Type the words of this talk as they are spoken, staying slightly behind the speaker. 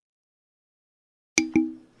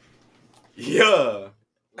Yeah.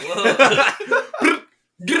 Whoa.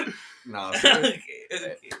 Nah. Okay.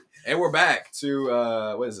 And we're back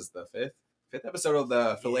to what is this? The fifth episode of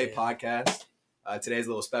the Phillay Podcast. Today's a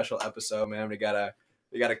little special episode, man. We got a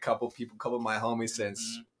couple of my homies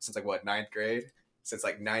since like what, ninth grade? Since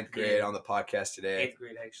like ninth grade on the podcast today. 8th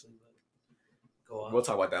grade actually. But go on. We'll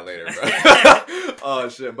talk about that later, bro. Oh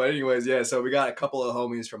shit! But anyways, yeah. So we got a couple of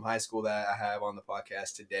homies from high school that I have on the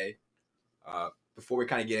podcast today. Before we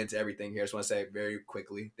kind of get into everything here, I just want to say very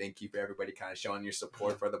quickly, thank you for everybody kind of showing your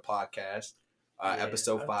support for the podcast.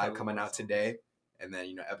 Episode 5 coming out today, and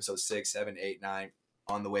then episode 6, 7, 8, 9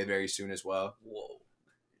 on the way very soon as well. Whoa.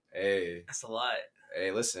 Hey, that's a lot.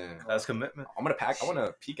 Hey, listen, that's commitment. I want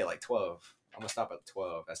to peak at like 12. I'm gonna stop at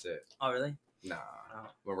 12. That's it. Oh really? Nah,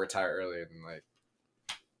 we'll retire earlier than like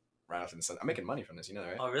right after the sun. I'm making money from this, you know,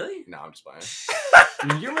 right? Oh really? No, I'm just playing.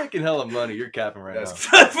 You're making hella money. You're capping right now. This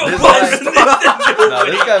guy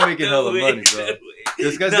making hella money, bro.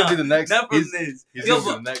 This guy's gonna be the next. Not from this. He's gonna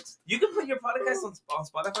be the next. You can put your podcast on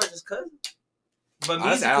Spotify just cause. But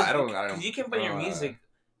honestly, music, I don't. You can put your music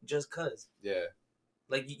just cause. Yeah.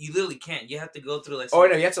 Like you literally can't. You have to go through like. Oh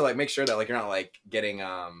no, you have to like make sure that like you're not like getting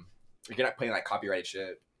you're not playing like copyright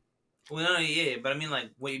shit. Well, no, yeah, but I mean like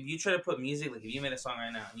if you try to put music, like if you made a song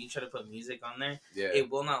right now and you try to put music on there, it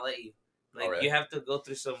will not let you. Like right. You have to go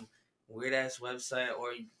through some weird ass website,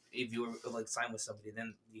 or if you were like signed with somebody,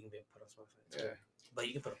 then you can be put on Spotify. Yeah. But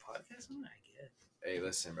you can put a podcast on there, I guess. Hey,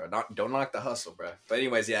 listen, bro. Don't knock the hustle, bro. But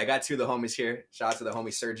anyways, yeah, I got two of the homies here. Shout out to the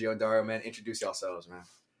homies Sergio and Dario, man. Introduce yourselves, man.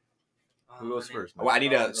 Who goes first? Oh, I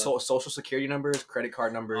need social security numbers, credit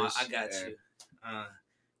card numbers. I got you.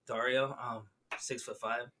 Dario,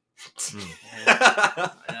 6'5".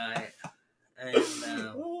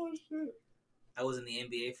 Oh shit! I was in the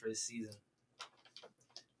NBA for a season.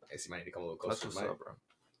 I see. Might need to come a little closer, That's what's up, bro.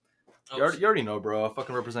 Oh, You already know, bro. I'm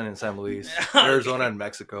fucking representing San Luis, Okay. Arizona, and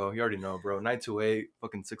Mexico. You already know, bro. 928,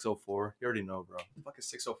 fucking 604. You already know, bro. Fucking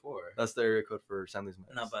 604. That's the area code for San Luis.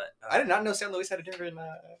 No, but I did not know San Luis had a different.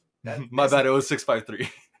 My bad. It was 653.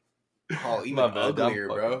 Oh, even My bad. uglier,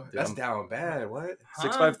 bro. Fucking, That's down bad. What?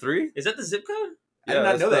 653? Is that the zip code? I did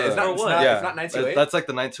not know that. It's not. It's not, yeah, it's not 928. That's like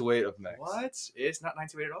the 928 of Mex. What? It's not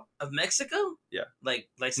 928 at all. Of Mexico? Yeah. Like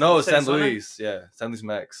no, Luis, San Arizona? Luis. Yeah, San Luis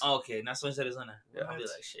Mex. Oh, okay. Not San Luis, Arizona. Yeah. I'll be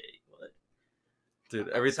like, shit. What? Dude,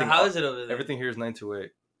 everything. So how is it over there? Everything here is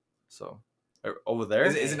 928. So over there?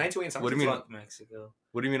 Is it 928 in San What do you mean? Fuck Mexico.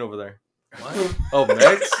 What do you mean over there? What? Oh,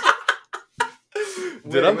 Mex?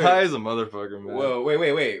 Dude, I'm wait. high as a motherfucker, man. Whoa,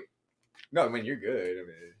 wait. No, I mean you're good.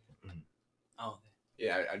 I mean, Oh.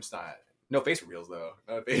 yeah, I'm just not. No face reveals though.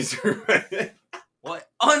 No face. What?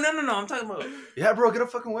 Oh no! I'm talking about. Yeah, bro, get a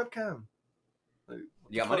fucking webcam. Like,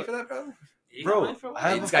 You got money for that, bro? You Bro, got money for what? I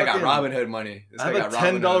have Hey, this guy got fucking- Robin Hood money. This I guy have a got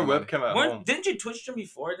Robin $10 Hood money. webcam at home. Didn't you Twitch stream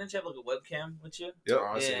before? Didn't you have like a webcam with you? Yep.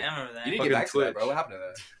 Honestly. Yeah, I remember that. You need to Fucking get back to that, bro. Twitch. What happened to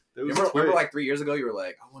that? It was Remember Twitch. like 3 years ago, you were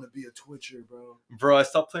like, I want to be a Twitcher, bro. Bro, I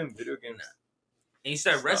stopped playing video games. And you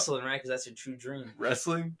started Stop. wrestling, right? Because that's your true dream.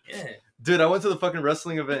 Wrestling? Yeah. Dude, I went to the fucking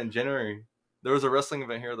wrestling event in January. There was a wrestling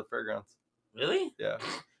event here at the fairgrounds. Really? Yeah.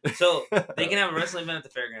 So they can have a wrestling event at the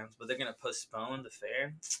fairgrounds, but they're gonna postpone the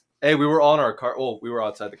fair. Hey, we were on our car. Well, we were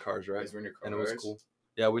outside the cars, right? Guys were in your And it was cars. cool.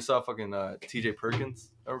 Yeah, we saw fucking TJ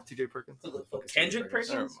Perkins. Remember TJ Perkins? Kendrick Never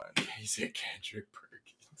Perkins? mind. He said Kendrick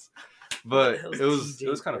Perkins. But What the hell's it TJ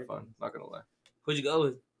was kind of Perkins? fun. Not gonna lie. Who'd you go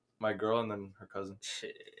with? My girl and then her cousin.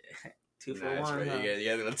 Shit. 2 for Nice, 1. bro. Huh?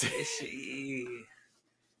 You gotta take. Shit.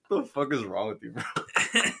 What the fuck is wrong with you, bro?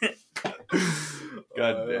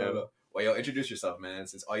 God damn. Well, yo, introduce yourself, man.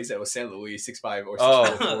 Since all you said was San Luis, 6'5" or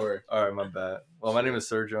Oh. 6'4". All right, my bad. Well, my name is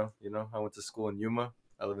Sergio. I went to school in Yuma.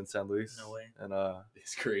 I live in San Luis. No way. And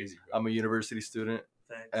It's crazy, bro. I'm a university student,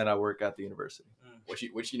 Thanks. and I work at the university.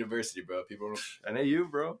 Which university, bro? People don't... And AU,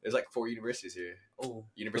 bro. There's like 4 universities here. Oh,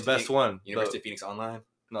 The University best one. University of Phoenix Online.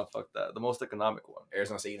 No, fuck that. The most economic one.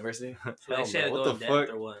 Arizona State University. so Hell actually had to no. go What in the depth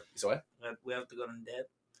fuck? or what? So what? We have to go in depth.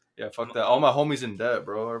 Yeah, fuck that. All my homies in debt,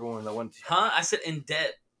 bro. Everyone that went. Huh? I said in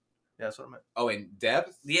depth. Yeah, that's what I meant. Oh, in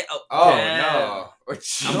depth? Yeah. Oh, yeah. no. Oh, I'm like,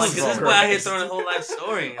 Jesus 'cause this boy out here throwing a whole life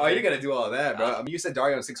story. Oh, you gotta do all that, bro. I mean, you said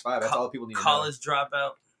Dario on 6'5". That's all people need to know. College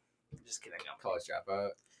dropout. Just kidding. I'm College dropout.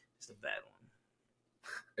 It's a bad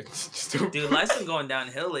one. Just don't- Dude, life's been going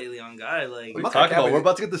downhill lately on guy. Like, What are you Motherfucker, talking about? but- We're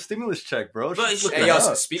about to get the stimulus check, bro. Bro, Just look Hey, that y'all,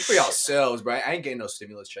 up. speak for yourselves, bro. I ain't getting no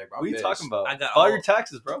stimulus check, bro. I'm What are you pissed. talking about? I got File all- your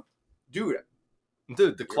taxes, bro. Dude.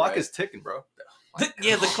 Dude, the clock right. is ticking, bro.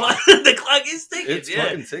 yeah, the clock, the clock is ticking. It's yeah.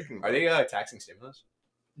 fucking ticking. Bro. Are they taxing stimulus?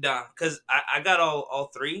 Nah, cause I got all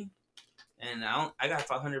 3, and I got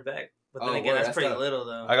 500 back. But then Oh, again, word, that's that's pretty tough. little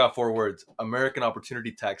though. I got 4 words: American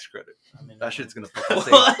Opportunity Tax Credit. I mean, That shit's gonna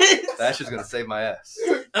fucking what? save. That shit's gonna save my ass.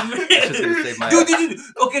 That's just gonna save my dude.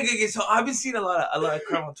 Okay. So I've been seeing a lot of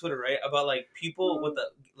crap on Twitter, right? About like people with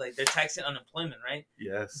they're taxing unemployment, right?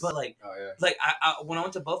 Yes. But like I when I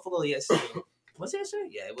went to Buffalo yesterday, was it yesterday?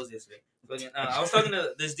 Yeah, it was yesterday. But I was talking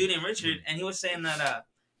to this dude named Richard, and he was saying that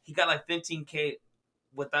he got like $15K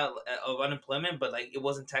without of unemployment, but like it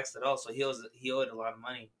wasn't taxed at all, so he owed a lot of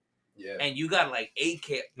money. Yeah. And you got like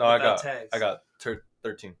 $8K tax. I got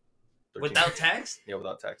 13. Without tax? Yeah,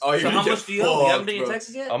 without tax. Oh, so how much do you owe? You haven't done your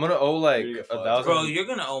taxes yet? I'm gonna owe like 1,000. Bro, you're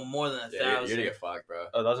gonna owe more than 1,000. You're gonna get fucked, bro.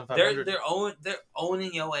 1,500. They're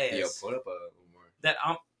owning your ass. Yo, put up a more.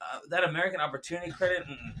 That American Opportunity Credit.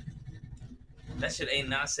 That shit ain't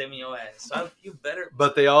not saving your ass. So you better.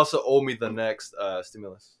 But they also owe me the next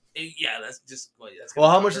stimulus. Yeah, that's just. Well,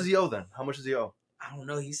 how much does he owe then? How much does he owe? I don't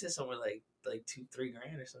know. He said somewhere like 2-3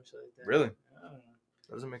 grand or some shit like that. Really? I don't know.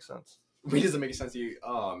 That doesn't make sense. It doesn't make sense to you.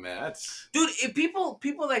 Oh man, that's dude. If people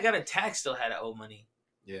that got a tax still had to owe money.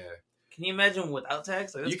 Yeah. Can you imagine without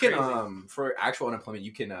tax? Like, that's you can crazy. For actual unemployment,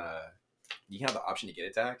 you can have the option to get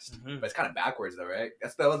it taxed, mm-hmm. but it's kind of backwards though, right?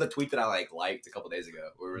 That was the tweet that I liked a couple days ago,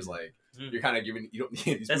 where it was like you're kind of giving you don't.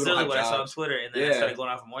 These that's literally what jobs. I saw on Twitter, and then I started going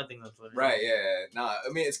off of more things on Twitter. Right? Yeah. Nah,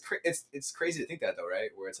 I mean it's crazy to think that though,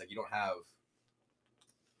 right? Where it's like you don't have.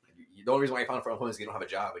 The only reason why you found for unemployment is you don't have a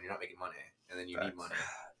job and you're not making money, and then you need money.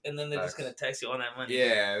 And then they're just gonna tax you on that money.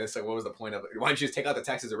 Yeah, it's like what was the point of it? Why don't you just take out the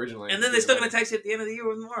taxes originally? And then they're still gonna tax you at the end of the year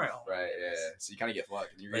with more. Oh, right. Yeah. So you kind of get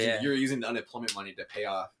fucked. You're using the unemployment money to pay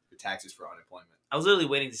off your taxes for unemployment. I was literally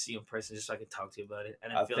waiting to see you in person just so I could talk to you about it. I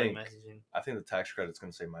didn't feel like messaging. I think the tax credit's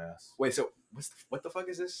gonna save my ass. Wait, so what the fuck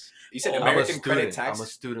is this? You said American credit tax. I'm a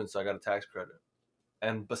student, so I got a tax credit.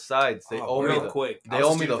 And besides, they owe me They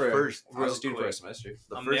owe me the first. I was a student for a semester.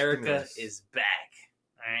 America is back.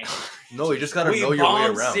 All right. No, you just gotta know your way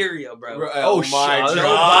around. Syria, bro. Oh my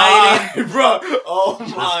god, bro! Oh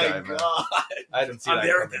my god! I didn't see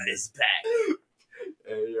America is back.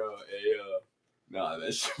 Hey yo. Nah,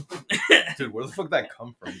 that's dude. Where the fuck did that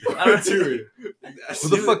come from? Dude. Who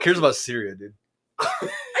the fuck cares about Syria, dude? I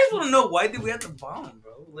just want to know, why did we have to bomb,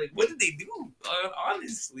 bro? Like, what did they do?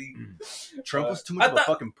 Honestly, Trump was too much of a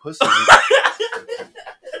fucking pussy.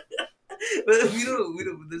 But we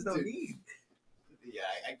don't. There's no need.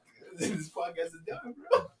 Yeah, this podcast is done,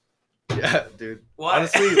 bro. Yeah, dude. Why?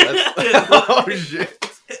 Honestly, oh shit.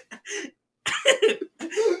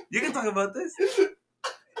 You can talk about this.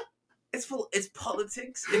 It's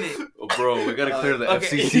politics, innit? Oh, bro, we gotta clear the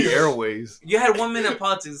FCC airways. You had 1 minute of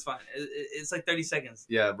politics. It's fine. It's like 30 seconds.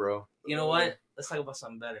 Yeah, bro. You know what? Let's talk about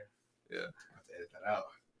something better. Yeah, I have to edit that out.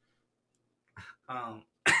 Um.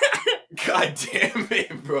 God damn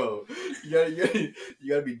it, bro! You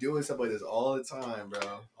gotta be doing stuff like this all the time,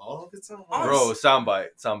 bro. All the time, bro. Soundbite.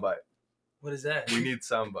 What is that? We need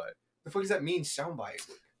soundbite. The fuck does that mean, soundbite?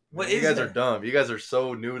 What you is guys that? are dumb. You guys are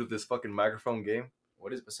so new to this fucking microphone game.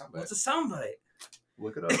 What is a soundbite? What's a soundbite?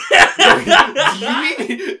 Look it up.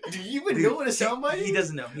 Do you even know what a soundbite is? He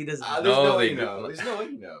doesn't know. There's no way you know. There's no way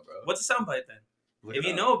you know, bro. What's a soundbite then? If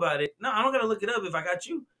you know about it, no, I don't gotta look it up. If I got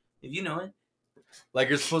you, if you know it. Like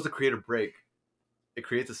you're supposed to create a break. It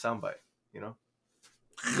creates a soundbite, you know?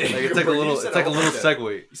 Like it's like a little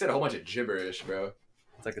segue. You said a whole bunch of gibberish, bro.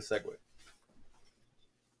 It's like a segue.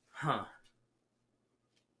 Huh.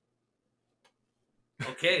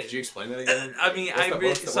 Okay. Did you explain that again? I mean, I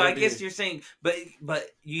guess you're saying, but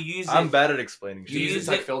you use it. I'm bad at explaining. You use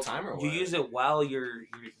it like fill time or what? You use it while you're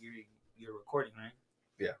recording, right?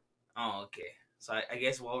 Yeah. Oh, okay. So I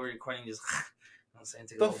guess while we're recording, just I'm saying,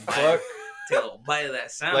 take a the little fuck. bite. Take a little bite of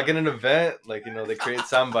that sound. Like in an event, like they create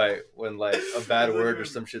soundbite when like a bad word or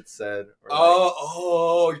some shit said.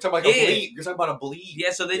 Or, you're talking about a bleed. You're talking about a bleed.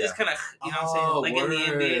 Yeah, so they just kind of, you know what I'm saying? Like word.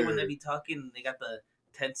 in the NBA when they be talking, they got the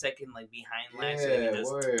 10-second like behind lag. Yeah, so they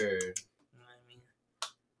just, word. You know what I mean?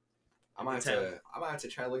 I might have to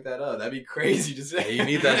try to look that up. That'd be crazy to say. Yeah, you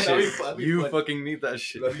need that shit. You fucking need that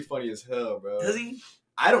shit. That'd be funny as hell, bro. Does he?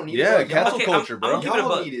 I don't need it. Yeah, cancel culture, bro. I'm gonna keep it a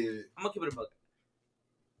buck. Need it.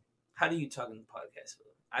 How do you talk in the podcast?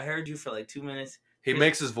 I heard you for like 2 minutes. He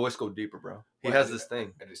makes his voice go deeper, bro. He has this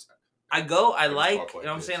thing. I know what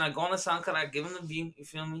I'm saying? I go on the SoundCloud, I give him the view, you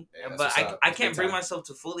feel me? Yeah, but I can't bring myself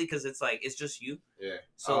to fully because it's like, it's just you. Yeah.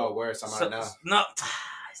 So, where someone now? No.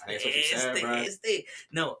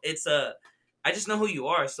 No, it's I just know who you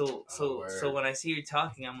are. So when I see you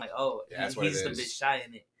talking, I'm like, oh, yeah, he's a bit shy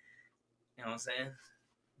in it. You know what I'm saying?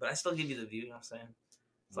 But I still give you the view, you know what I'm saying?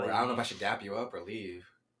 Like, I don't know if I should dap you up or leave.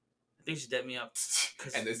 I think you should dap me up.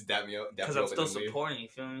 And this dap me up. Because I'm still supporting you,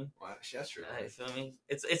 feel me? Well, that's true. You feel me?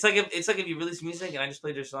 It's like if you release music and I just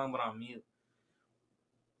played your song but on mute.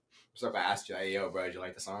 So if I asked you, hey, yo, bro, did you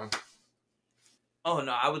like the song? Oh,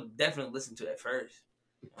 no, I would definitely listen to it first.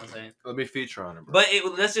 You know what I'm saying? Let me feature on it, bro. But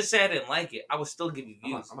let's just say I didn't like it. I would still give you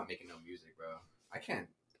views. I'm not making no music, bro. I can't.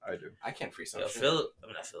 I do. I can't freestyle. Yo, shit. Phillip,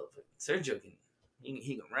 Sergio can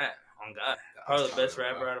he can rap on God. Probably the best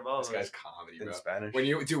rapper out of all This of us. guy's comedy, bro. In Spanish. When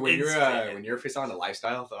you're In Spanish. when you're freestyling the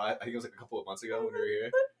lifestyle, so I think it was like a couple of months ago when we were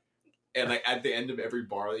here, and like at the end of every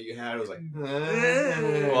bar that you had, it was like. Well,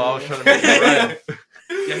 I was trying to make it right.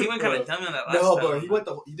 Yeah, he went kind of dumb on that last No, time.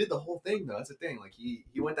 but he did the whole thing though. That's the thing. Like he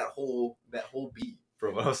went that whole beat.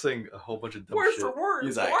 Bro, I was saying a whole bunch of dumb Word shit. for word.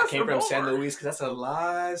 He's like, word I came for from San word. Luis because that's a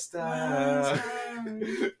lifestyle.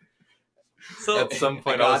 So At some I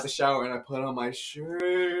point, got I out was the shower and I put on my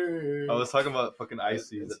shirt. talking about fucking ices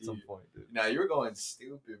That's at some you. point, dude. Nah, you were going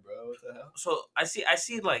stupid, bro. What the hell? So I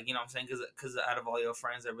see like, you know what I'm saying, because out of all your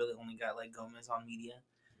friends that really only got like Gomez on media,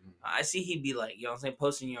 I see he'd be like, you know what I'm saying,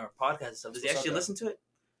 posting your podcast and stuff. Does he What's up, actually though? listen to it?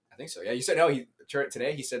 I think so. Yeah, you said no.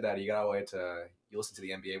 Today he said that he got all the way to. You listened to the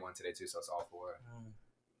NBA one today too, so it's all for.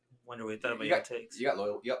 Wonder what he thought about You your got- takes. You got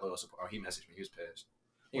loyal support. Oh, he messaged me. He was pissed.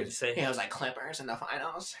 What'd you say? He was like Clippers in the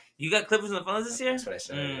finals. You got Clippers in the finals this year? That's what I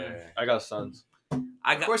said. Mm. Yeah. I got Suns.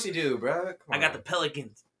 I Of got course you do, bro. Come I got on. the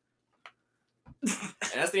Pelicans. And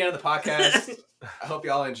that's the end of the podcast. I hope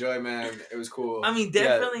y'all enjoy, man. It was cool. I mean,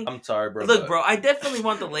 definitely. Yeah, I'm sorry, bro. Look, but bro, I definitely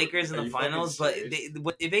want the Lakers in Are the you fucking finals, but serious?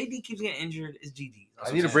 if AD keeps getting injured, it's GG.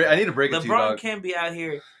 I need a break. I need a break. It to you, LeBron dog. can't be out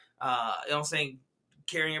here, you know what I'm saying,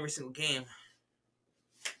 carrying every single game.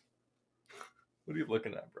 What are you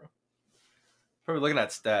looking at, bro? Probably looking at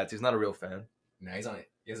stats. He's not a real fan. Nah, he's on it.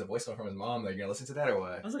 He has a voicemail from his mom. Like, you gonna listen to that or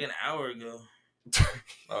what? That was like an hour ago.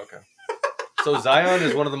 Okay. So Zion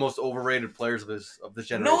is one of the most overrated players of this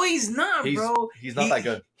generation. No, he's not, bro. He's not that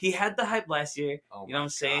good. He had the hype last year. Oh You know what my I'm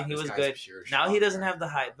saying? God, He this was guy's good. pure Now he shot, doesn't bro. have the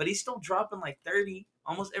hype, but he's still dropping like 30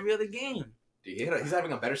 almost every other game. Dude, he's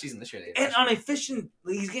having a better season this year. Than And last on year. efficient,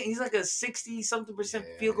 he's like a 60-something%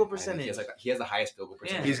 Yeah, field goal I think percentage. He has the highest field goal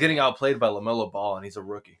percentage. He's getting outplayed by LaMelo Ball, and he's a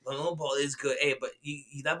rookie. LaMelo Ball is good. Hey, but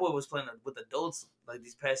that boy was playing with adults like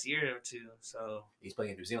these past year or two. So He's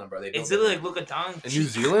playing in New Zealand, bro. They it's built literally it. like Luka Doncic. In New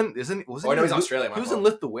Zealand, wasn't Oh, no, he? he's Australia. He was in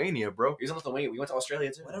Lithuania, bro. He was in Lithuania. We went to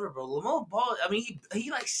Australia too. Whatever, bro. LaMelo Ball. I mean,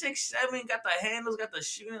 he like 6'7", got the handles, got the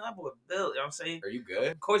shooting. That boy built. You know what I'm saying? Are you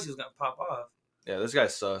good? Of course, he was gonna pop off. Yeah, this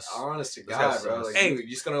guy's sus. Honest to This God, guy's bro. sus. Like, Hey, dude, you're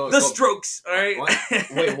just gonna The go- strokes. All right. What?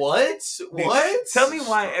 Wait, what? What? Tell me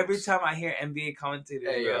why every Strokes. time I hear NBA commentators,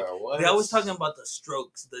 Hey, bro, what? they always talking about the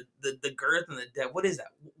strokes, the girth and the depth. What is that?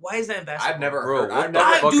 Why is that in basketball? I've never Bro, heard. what I've the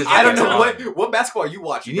never. fuck Dude, is I don't that know on? what basketball you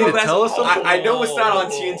watch. You need to tell us something. I know it's not on Oh.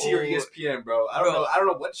 TNT or ESPN, bro. I don't Bro, know. I don't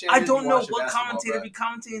know what channel. I don't you know watch what basketball, commentator bro. be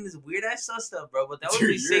commentating this weird ass stuff, bro. But that would Dude,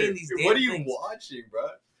 be saying these damn what are you things. watching, bro?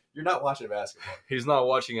 You're not watching basketball. He's not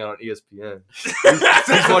watching it on ESPN. He's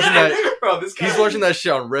watching that. Bro, this guy. He's watching that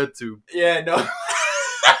shit on RedTube. Yeah, no.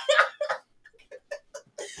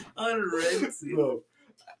 Unreal. Bro,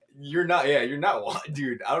 you're not. Yeah, you're not.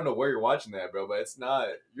 Dude, I don't know where you're watching that, bro. But it's not.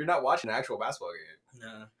 You're not watching an actual basketball game.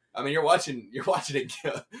 No. I mean, you're watching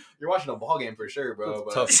a ball game for sure, bro.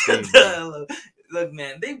 But Tough Shut team. the hell up. Look,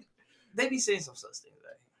 man, they be saying some such things,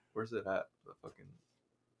 right? Where's it at? The fucking.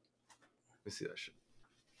 Let me see that shit.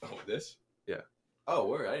 oh, this. Yeah. Oh,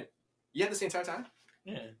 we're right. You had this the entire time.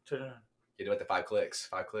 Yeah, turn it on. You do it the 5 clicks.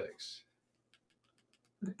 5 clicks.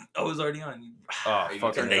 Oh, it was already on. Oh, You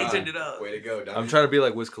fucking turned it They on. turned it up. Way to go, Don. I'm trying to be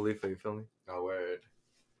like Wiz Khalifa. You feel me? Oh, word.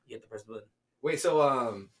 You hit the press button. Wait,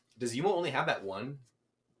 so does Yuma only have that one?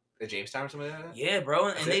 At Jamestown or something like that? Yeah, bro,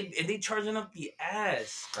 That's and they charging up the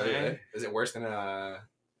ass. Are they man. really? Is it worse than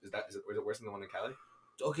is it worse than the one in Cali?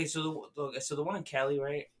 Okay, so the one in Cali,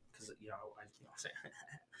 right? Because you know what I'm saying.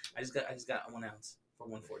 I just got 1 ounce for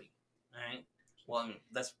 $140. All right. Well, I mean,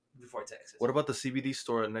 that's before taxes. What about the CBD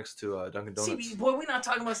store next to Dunkin' Donuts? CBD? Boy, we're not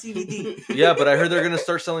talking about CBD. Yeah, but I heard they're gonna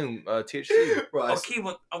start selling THC. Bro, Okay,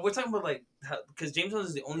 well, we're talking about like because Jamestown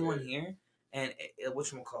is the only one here, and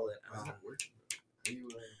whatchamacallit, It's not working. Are you,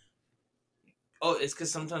 oh, it's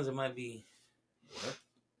because sometimes it might be. what?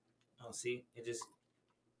 Oh, see, it just.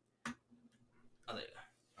 Oh, there.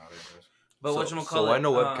 Oh, there it goes. But So- whatchamacallit, so why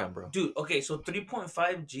no webcam, bro? Dude, okay, so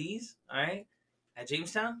 3.5 G's, all right, at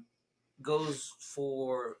Jamestown goes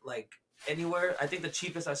for like anywhere. I think the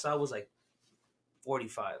cheapest I saw was like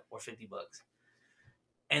 45 or $50,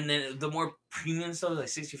 and then the more premium stuff is like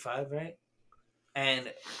 65, right?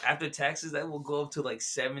 And after taxes, that will go up to like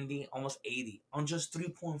 70, almost 80 on just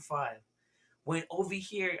 3.5. When over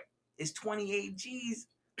here is 28 G's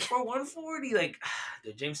for 140. Like,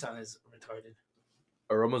 dude, Jamestown is retarded.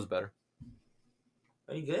 Aroma's better.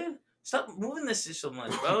 Are you good? Stop moving this shit so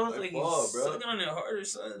much, bro. My Like, fault, you're bro. sucking on it hard or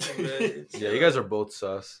something, bro. Yeah, you guys are both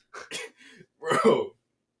sus. Bro.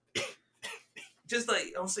 Just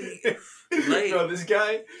like I'm saying,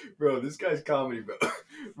 Bro, this guy's comedy, bro.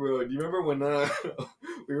 Bro, do you remember when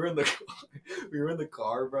we were in the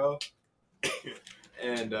car, bro,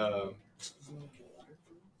 and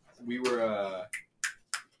we were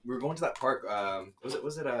going to that park. Was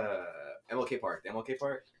it MLK Park? The MLK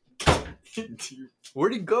Park.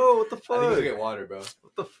 Where'd he go? What the fuck? I think we get water, bro.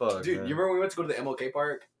 What the fuck, Dude? man? You remember when we went to go to the MLK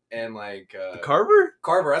Park and like Carver?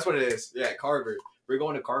 Carver? That's what it is. Yeah, Carver. We're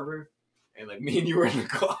going to Carver, and like me and you were in the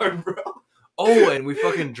car, bro. Oh, and we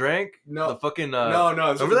fucking drank? No. The fucking, No.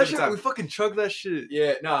 Remember that shit? We fucking chugged that shit.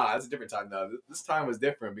 Yeah, nah, that's a different time, though. This time was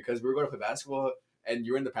different because we were going to play basketball, and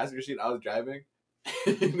you were in the passenger seat, and I was driving,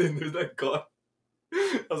 and then there's that car.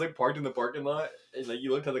 I was, like, parked in the parking lot, and, like,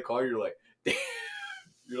 you looked at the car, you're like, damn.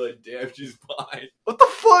 You're like, damn, she's fine. What the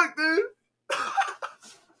fuck, dude?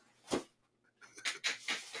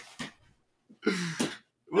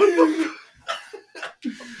 What the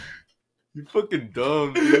fuck? You fucking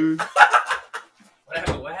dumb, dude.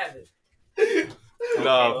 What happened?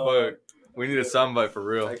 Nah, fuck. We need a soundbite for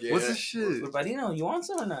real. Like, yeah. What's this shit? Badino, you want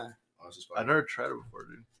some or not? I never tried it before,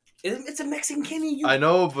 dude. It's a Mexican candy. I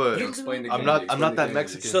know, but You explain the I'm candy, not that the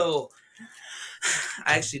Mexican. So,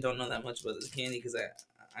 I actually don't know that much about this candy because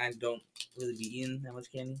I don't really be eating that much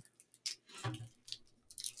candy.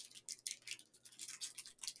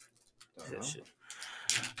 That shit.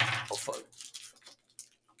 Oh fuck.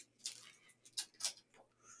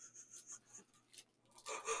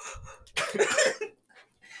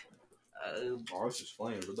 Oh, it's just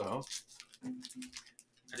flames. What the hell?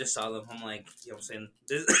 I just saw them. I'm like, you know what I'm saying?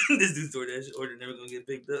 This dude's DoorDash order never gonna get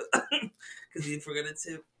picked up because he forgot a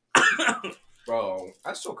tip. Bro,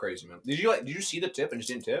 that's so crazy, man. Did you see the tip and just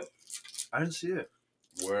didn't tip? I didn't see it.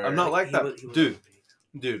 Word. I'm not like He that. was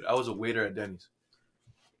Dude, I was a waiter at Denny's.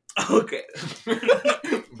 Okay.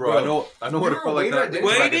 Bro, I know what it felt like waiting that. at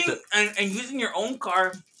Denny's? Waiting and using your own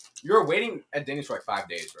car. You were waiting at Denny's for like 5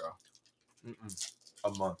 days, bro.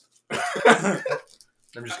 A month.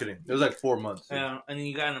 I'm just kidding. It was like 4 months. Dude. Yeah, and then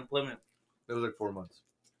you got unemployment. It was like 4 months.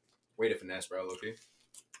 Way to finesse, bro, Loki.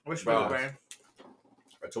 What's Bro. your brand?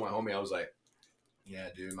 I told my homie, I was like, yeah,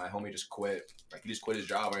 dude, my homie just quit. Like, he just quit his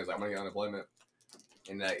job, and he was like, I'm gonna get unemployment.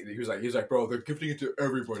 And he was like, bro, they're gifting it to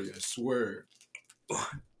everybody, I swear.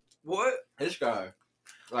 What? This guy,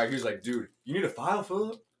 like, he was like, dude, you need a file,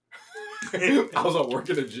 Phillip? I was like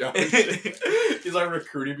working a job. He's like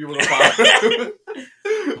recruiting people to file.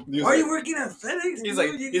 Why are you working at FedEx? He's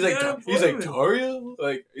like, Dario?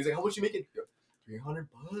 Like, he's like, how much you making? $300.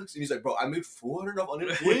 And he's like, bro, I made $400 off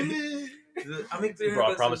unemployment. I make $300.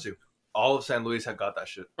 Bro, I promise you. All of San Luis had got that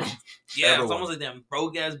shit. Yeah, Everyone. it's almost like them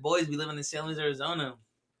broke ass boys be living in San Luis, Arizona.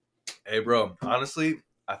 Hey, bro. Honestly,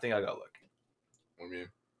 I think I got lucky. What do you mean?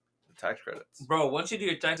 The tax credits. Bro, once you do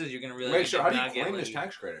your taxes, you're gonna realize. Wait, sure. How do you not get claim this lucky.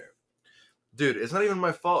 tax credit? Dude, it's not even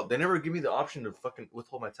my fault. They never give me the option to fucking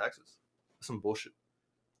withhold my taxes. That's some bullshit.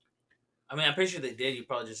 I mean, I'm pretty sure they did. You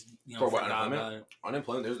probably just For what, forgot unemployment? about it.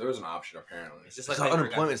 Unemployment, there was an option, apparently. It's just It's like not how you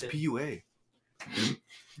forgot unemployment. to It's tip. PUA.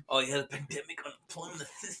 Oh, you had a pandemic unemployment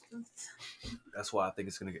assistance. That's why I think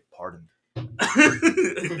it's gonna get pardoned.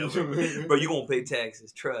 Bro, you gonna pay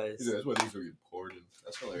taxes? Trust. He's like, that's why these are important.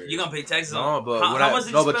 That's hilarious. You gonna pay taxes No, on? but how, when how I, much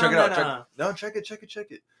did no, you but spend check it on out. that? No, check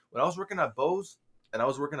it. When I was working at Bose and I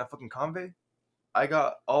was working at fucking Convey, I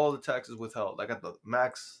got all the taxes withheld, like at the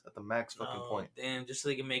max fucking point. Damn, just so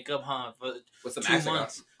they can make up, huh? For What's the 2 max?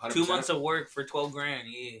 months. 100%? 2 months of work for $12 grand.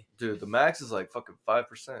 Yeah. Dude, the max is like fucking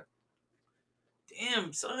 5%.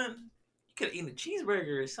 Damn, son. You could have eaten a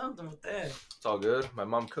cheeseburger or something with that. It's all good. My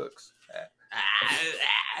mom cooks.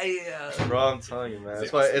 Yeah, Bro, I'm telling you, man.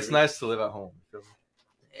 That's why it's nice to live at home. You feel me?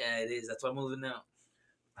 it is. That's why I'm moving out.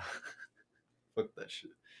 Fuck that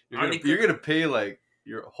shit. Already You're gonna pay like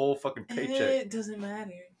your whole fucking paycheck. It doesn't matter.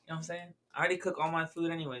 You know what I'm saying? I already cook all my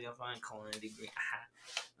food anyways. I'm fine. Culinary degree.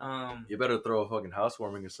 You better throw a fucking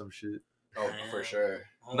housewarming or some shit. Oh, for sure.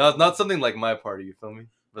 Not something like my party. You feel me?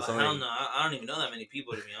 But Hell no. I don't even know that many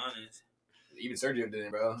people, to be honest. Even Sergio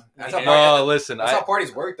didn't, bro. That's, Yeah. how, listen. that's how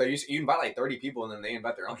parties work, though. You invite like 30 people, and then they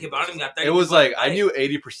invite their own Okay, people. but I don't even got 30 It was people like I invited.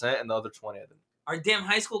 knew 80% and the other 20 I didn't. Our damn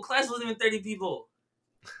high school class wasn't even 30 people.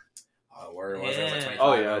 Oh, word. It was like Yeah. 25,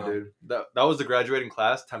 Oh yeah, huh? dude. That was the graduating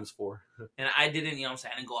class times 4. And I didn't, you know what I'm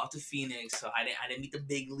saying? I didn't go off to Phoenix, so I didn't meet the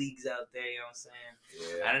big leagues out there, you know what I'm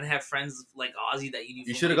saying? Yeah. I didn't have friends like Ozzy that you knew.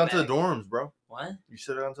 You from should have way gone to the back. dorms, bro. What? You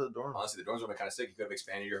should have gone to the dorms. Honestly, the dorms would have been kind of sick. You could have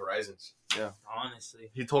expanded your horizons.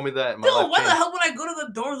 Honestly. He told me that. My Dude, life why the changed. hell would I go to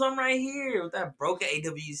the dorms? I'm right here with that broke at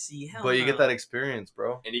AWC. Hell But you no. get that experience,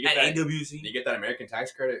 bro. And you get At that. AWC. You get that American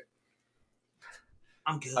tax credit.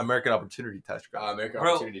 I'm good. American Opportunity Tax Credit. American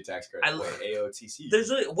Bro, Opportunity Tax Credit.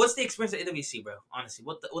 AOTC. What's the experience at AWC, bro? Honestly,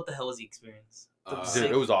 what the hell was the experience?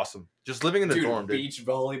 Dude, it was awesome. Just living in the dorm, dude. Beach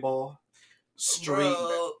volleyball. Street.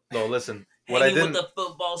 Bro, no, listen. What I hanging didn't. with the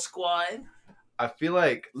football squad. I feel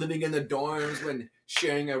like living in the dorms when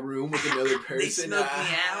sharing a room with another person. They smoked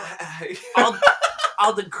me out.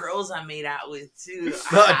 All the girls I made out with too.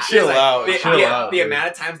 Chill out. The amount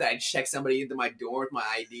of times that I checked somebody into my dorm with my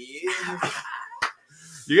ID.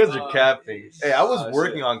 You guys are capping. Hey, I was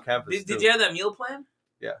working on campus. Did you have that meal plan?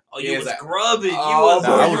 Yeah. Oh, you was grubbing. I was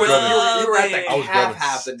grubbing. You were at the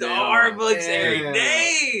half the day. Starbucks every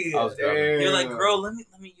day. I was grubbing. You're like, girl, let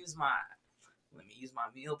me use my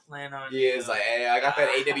meal plan on you. Yeah, it's like, hey, I got that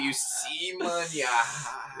AWC money.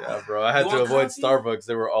 Yeah, bro. I had to avoid Starbucks.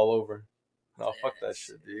 They were all over. No, fuck that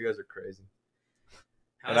shit, dude. You guys are crazy.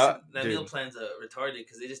 That meal plan's retarded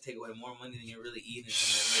because they just take away more money than you're really eating.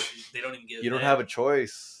 And they don't even give. You don't have a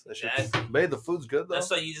choice. That shit. Exactly. Babe, the food's good though.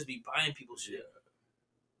 That's why you just be buying people shit.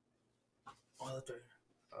 Oh, that's right.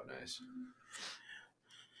 Oh, nice.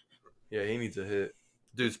 Yeah, he needs a hit.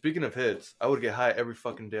 Dude, speaking of hits, I would get high every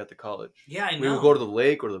fucking day at the college. Yeah, I know. We would go to the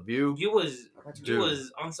lake or the view. You was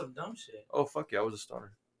on some dumb shit. Oh, fuck yeah, I was a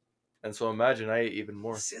stoner. And so imagine I ate even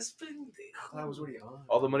more.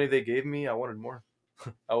 All the money they gave me, I wanted more.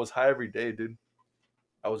 I was high every day, dude.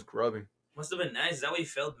 I was grubbing. Must have been nice. Is that why you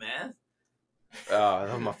failed math?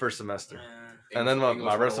 That was my first semester. And then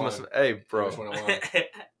my rest semester. Hey, bro.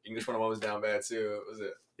 English 101 was down bad too. Was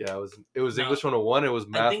it? Yeah, it was English 101. It was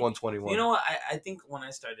Math 121. You know what? I think when I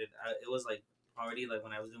started, it was like already like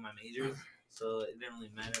when I was doing my majors, so it didn't really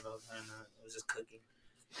matter if I was high or not. It was just cooking.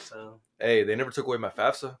 So. Hey, they never took away my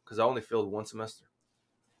FAFSA because I only failed one semester.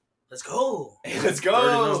 Let's go. Hey, let's go.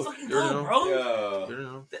 Let's fucking go, bro.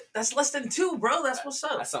 Yeah. That's less than 2, bro. That's what's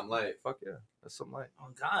up. That's something light. Fuck yeah. That's something light. Oh,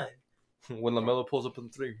 God. When LaMelo pulls up in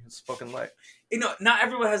 3, it's fucking light. You know, not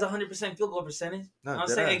everyone has 100% field goal percentage. No, you know what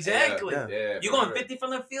I'm saying? Exactly. Yeah, you're going 50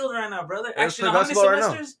 from the field right now, brother. Yeah, actually, how many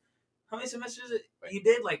semesters? How many semesters you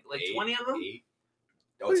did? Like 8, 20 of them? 8.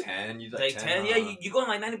 Oh, 10. You like 10? Yeah, you're going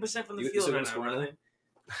like 90% from the field right now, brother.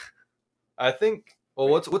 I think. Well,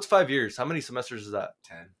 what's 5 years? How many semesters is that?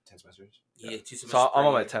 10 semesters. Yeah, 2 semesters. So I'm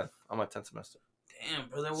on my 10th. I'm on my 10th semester. Damn,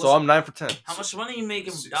 brother. So I'm 9 for 10. How much money you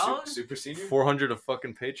making, dog? Super senior. 400 a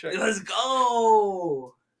fucking paycheck. Let's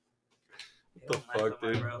go. What the fuck,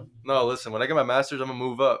 dude? No, listen. When I get my master's, I'm gonna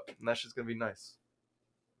move up, and that shit's gonna be nice.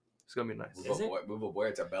 It's gonna be nice. Move up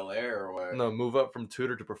where? To Bel Air or what? No, move up from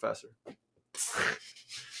tutor to professor.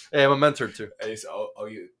 Hey, I'm a mentor too. Hey, so, what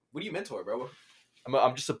do you mentor, bro?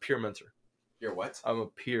 I'm just a peer mentor. You're what? I'm a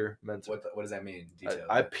peer mentor. What does that mean? Detail.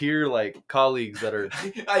 I peer like colleagues that are.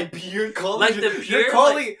 I peer colleagues. Like the peer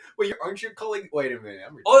colleague. Wait, aren't your colleague? Wait a minute.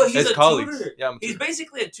 He's a colleagues. Tutor. Yeah, he's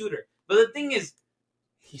basically a tutor. But the thing is,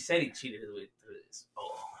 he said he cheated his way through this.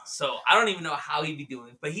 So I don't even know how he'd be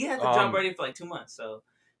doing. But he had the job ready for like 2 months. So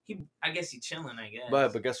I guess he's chilling. I guess.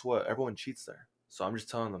 But guess what? Everyone cheats there. So I'm just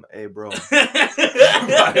telling them, hey, bro.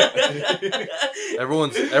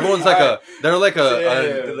 everyone's like they're like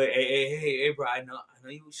hey, bro. I know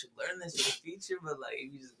you should learn this for the future, but like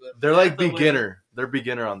you just go. They're like beginner. They're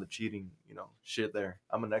beginner on the cheating, shit. There,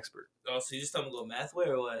 I'm an expert. Oh, so you just tell them to go math way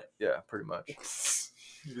or what? Yeah, pretty much.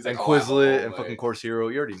 And like, Quizlet and fucking Course Hero.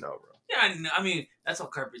 You already know, bro. Yeah, I mean that's all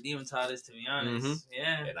Carpe Diem taught us, to be honest. Mm-hmm.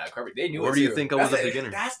 Yeah. Carpe, they knew. Or do you think I was a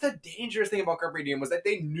beginner? That's the dangerous thing about Carpe Diem was that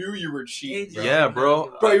they knew you were cheating. Bro. Yeah,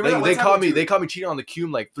 bro. They caught me. They caught me cheating on the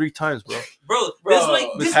cube like 3 times, bro. This like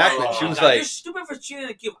Miss Hackman. She was like, "You're stupid for cheating on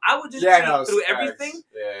the cube." I would just cheat through everything.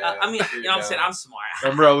 Yeah. I mean, you know what I'm saying? I'm smart.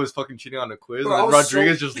 Remember, I was fucking cheating on the quiz, and then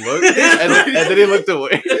Rodriguez just looked, and then he looked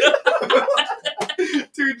away.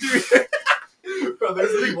 Dude. Bro,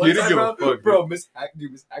 there's like one time, bro, Miss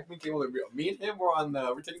Hackman came over. Me and him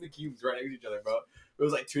we're taking the cubes right next to each other, bro. It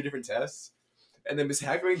was like 2 different tests, and then Miss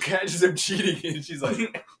Hackman catches him cheating, and she's like,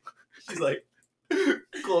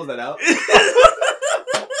 close that out.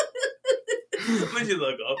 When you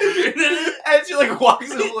look up, and she like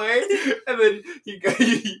walks away, and then he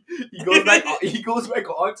goes back. He goes back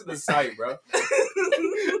onto the site, bro.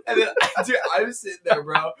 And then, dude, I'm sitting there,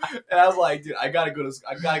 bro, and I was like, dude, I gotta go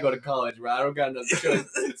to college, bro. I don't got enough choice.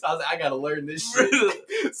 So I was like, I gotta learn this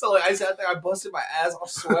shit. So like, I sat there, I busted my ass off,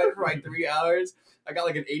 sweating for like 3 hours. I got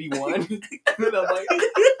like an 81, and then I'm like,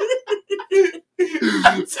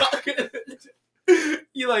 I'm talking.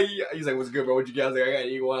 He's like, what's good, bro? What'd you get? I was like, I got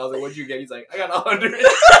 81. I was like, what'd you get? He's like, I got 100.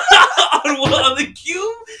 on the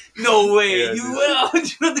cube? No way. Yeah, you went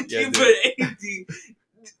 100 on the cube for 80.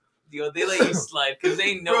 Yo, they let you slide because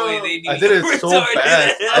they know way they need. I did it so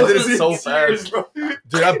fast. I did it so fast, bro.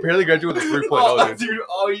 Dude, I barely graduated with a 3.0, dude. Dude,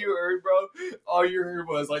 all you heard, bro, all you heard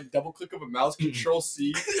was like double click of a mouse, Control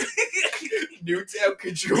C, new tab,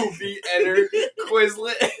 Control V, enter,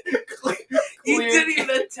 Quizlet. You didn't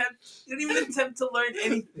even attempt to learn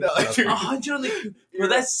anything. No, 100 on the bro,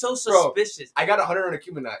 that's so suspicious. Bro, I got 100 on a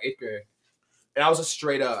Cuban in 8th grade, and I was I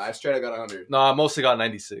straight up got 100. No, I mostly got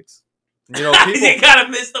 96. You know, people. You gotta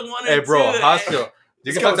miss the one. Hey, bro, Hostile.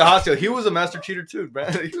 You can talk to goes- Hostile. He was a master cheater too,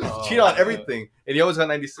 man. He was cheating on everything, and he always got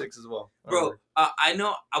 96 as well. Bro, I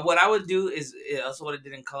know what I would do is also what I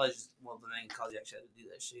did in college. Well, then in college, actually, I had to do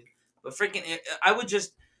that shit. But freaking, I would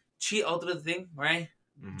just cheat all through the thing, right?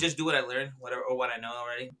 Mm-hmm. Just do what I learned, whatever, or what I know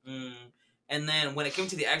already. And then when it came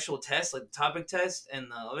to the actual test, like the topic test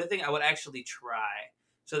and the other thing, I would actually try.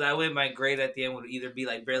 So that way, my grade at the end would either be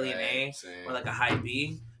like barely an A or like a high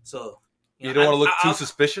B. So you don't want to look too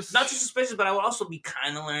suspicious. Not too suspicious, but I would also be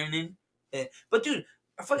kind of learning. But dude.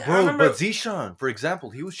 Bro, I remember, but Zishan, for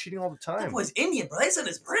example, he was cheating all the time. That boy's Indian, bro. That's in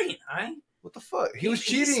his brain, alright? What the fuck? He was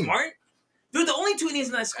cheating. He's smart. Dude, the only two Indians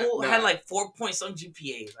in that school had like 4 point some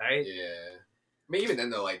GPAs, right? Yeah. I mean, even then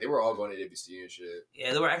though, like they were all going to WC and shit.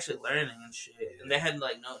 Yeah, they were actually learning and shit, and they had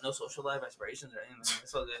like no social life aspirations or anything.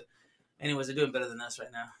 It's all good. Anyways, they're doing better than us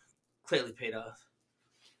right now. Clearly paid off.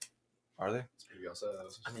 Are they? Maybe also.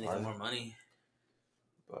 I mean, they got more money.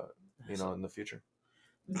 But you know, in the future.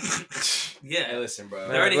 Yeah. Hey, listen, bro.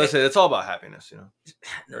 Listen, it's all about happiness, you know.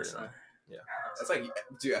 No, it's not. Yeah. That's like,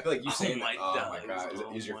 dude. I feel like you saying, my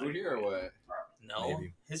god, is your food here or what? No,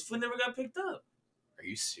 Maybe. His food never got picked up. Are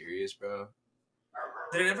you serious, bro?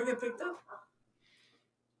 Did it ever get picked up?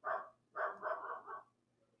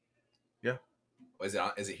 Yeah.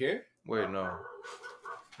 Is it here? Wait, no.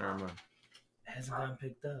 Never mind. It hasn't gotten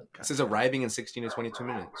picked up. It says arriving in 16 to 22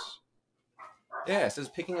 minutes. Yeah, it says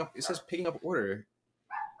picking up. It says picking up order.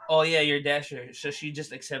 Oh yeah, your dasher. So she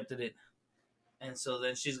just accepted it, and so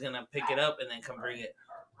then she's gonna pick it up and then come bring it.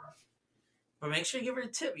 But make sure you give her a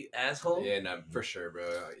tip, you asshole. Yeah, no, for sure, bro.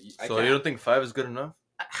 So you don't think 5 is good enough?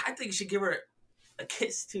 I think you should give her a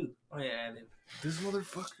kiss too. Oh yeah, I did. This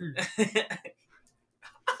motherfucker.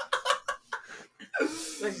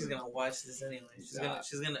 She's gonna watch this anyway.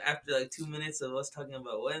 She's gonna after like 2 minutes of us talking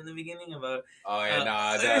about what in the beginning about. Oh yeah,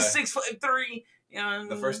 nah. 6'3". You know what I mean?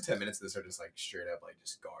 The first 10 minutes of this are just like straight up like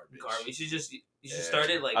just garbage. You should start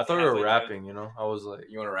it like. I thought we were rapping. You know, I was like,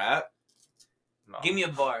 you want to rap? No. Give me a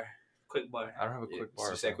bar, quick bar. I don't have a quick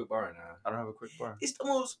bar. You say a quick bar right now. I don't have a quick bar.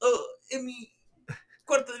 Estamos en mi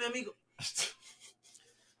cuarto de mi amigo.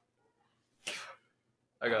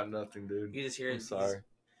 I got nothing, dude. You just hear it. I'm sorry.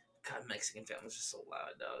 God, Mexican family's just so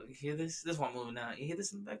loud, dog. You hear this? This one moving out. You hear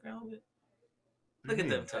this in the background of it? Look at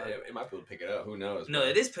them talking. It might be able to pick it up. Who knows? No,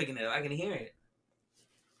 it is picking it up. I can hear it.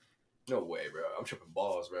 No way, bro. I'm tripping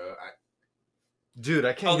balls, bro. Dude,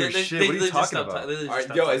 I can't hear shit. What are you talking about? All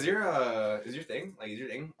right, yo, is your thing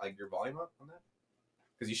like your volume up on that?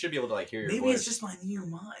 Because you should be able to like hear your Maybe voice. It's just my new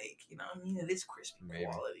mic. You know what I mean? It is crispy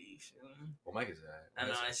quality. What mic is that? I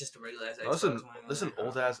know it's just a regular ass Xbox mic. Listen,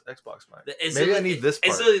 old ass Xbox mic. Maybe I need this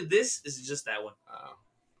part. And so this is just that one.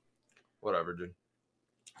 Whatever, dude.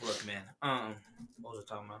 Look, man. What was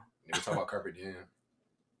I talking about? We're talking about Carpe Diem.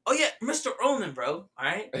 Oh yeah, Mr. Ullman, bro. All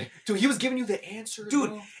right, dude, he was giving you the answer, dude.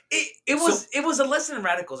 Bro. It was a lesson in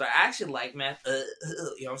radicals. I actually like math. You know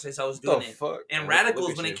what I'm saying? So I was doing it. Fuck? And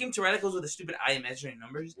radicals, when it came to radicals with the stupid I imaginary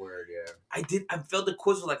numbers, word, yeah. I failed the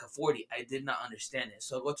quiz with like a 40. I did not understand it.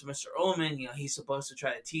 So I go to Mr. Ullman. You know, he's supposed to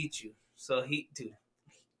try to teach you. So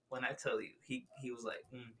when I tell you, he was like,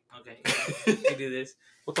 okay, you do this.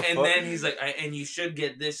 What the and fuck? then he's like, and you should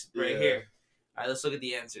get this right here. All right, let's look at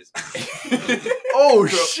the answers. Oh,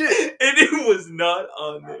 shit. And it was not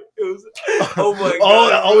on there. It was, oh my God. Oh,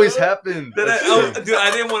 that always happened. Dude,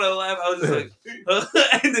 I didn't want to laugh. I was just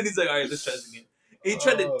like, and then he's like, all right, let's try this again. He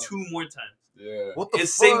tried it 2 more times. Yeah. What the fuck?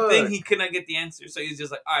 Same thing. He could not get the answer. So he's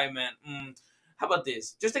just like, all right, man. How about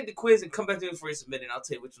this? Just take the quiz and come back to me before you submit it, and I'll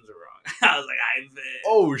tell you which ones are wrong. I was like, I bet.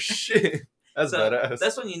 Oh, shit. That's badass.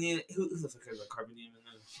 That's when you need... Who the fuck cares about Carpe Diem?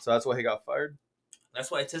 So that's why he got fired? That's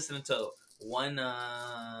why I tested until 21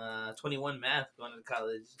 math going to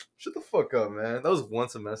college. Shut the fuck up, man. That was 1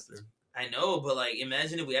 semester. I know, but like,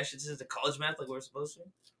 imagine if we actually tested the college math like we were supposed to.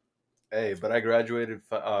 Hey, but I graduated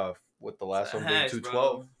with the last one being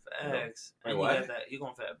 212. Facts. Wait, and what? You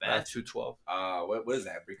going for that bad? That's 212. What is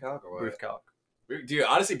that? Brief calc or what? Brief calc. Dude,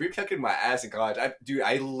 honestly, brief calc kicked my ass in college.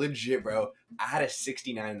 I legit, bro. I had a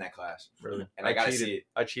 69 in that class. Really? And I gotta cheated. see it.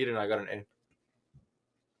 I cheated and I got an A.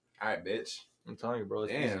 All right, bitch. I'm telling you, bro.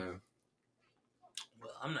 It's Damn. easy.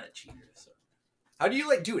 Well, I'm not a cheater, so. How do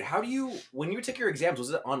you when you take your exams, was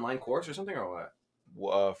it an online course or something or what?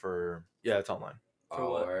 Yeah, it's online. For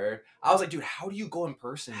what? Word. I was like, dude, how do you go in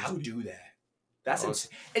person? How do that? That's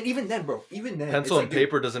and even then, bro. Even then, pencil and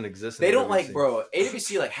paper doesn't exist. They don't like, bro.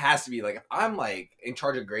 AWC like has to be like if I'm like in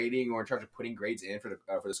charge of grading or in charge of putting grades in for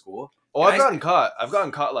the school. Oh, I've gotten caught. I've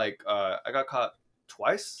gotten caught like I got caught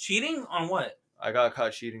twice. Cheating on what? I got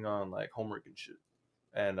caught cheating on like homework and shit,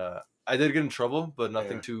 and I did get in trouble, but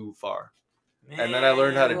nothing too far. Man, and then I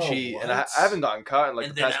learned how to cheat, and I haven't gotten caught in like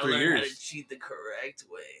the past 3 years. How to cheat the correct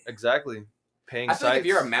way. Exactly. Paying I feel like if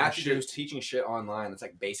you're a math teacher who's teaching shit online, it's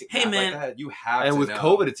like basic math like that. You have and to with know.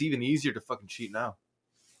 COVID, it's even easier to fucking cheat now.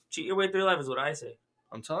 Cheat your way through life is what I say.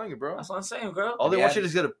 I'm telling you, bro. That's what I'm saying, bro. All they want you to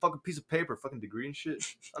is get a fucking piece of paper, fucking degree and shit.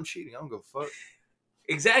 I'm cheating. I don't go fuck.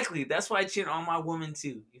 Exactly. That's why I cheat on my woman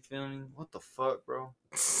too. You feel me? What the fuck, bro?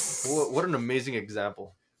 What an amazing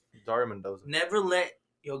example. Daria Mendoza. Never let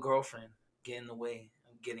your girlfriend get in the way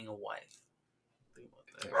of getting a wife. Think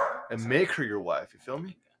about that. And make her your wife. You feel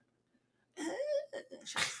me?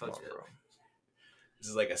 Fuck it, bro. This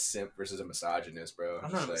is like a simp versus a misogynist, bro.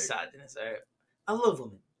 I'm not a misogynist. All right. I love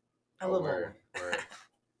women. I love women.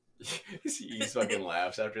 He fucking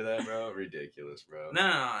laughs after that, bro. Ridiculous, bro. No.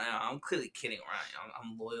 I'm clearly kidding around.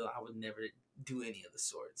 I'm loyal. I would never do any of the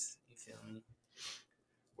sorts. You feel me?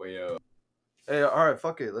 Wait, yo. Hey, all right,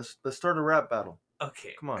 fuck it. Let's start a rap battle.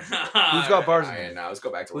 Okay. Come on. Who's got bars in here? Nah, let's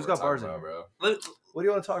go back to who's got bars in about, bro. What do you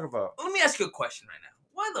want to talk about? Let me ask you a question right now.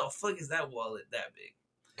 Why the fuck is that wallet that big?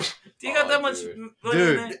 Do you got that much money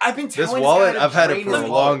in there? I've been telling this wallet, I've had it for a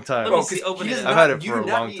long time. Let me see, open it. I've had it for a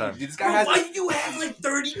long time. This guy has why do you have like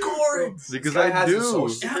 30 cards? Because I I do. do. His Social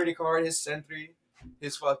Security card, his Sentry,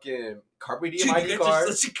 his fucking Carpe Diem Dude, ID card.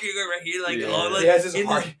 Social Security card right here, like, yeah. oh, like he has his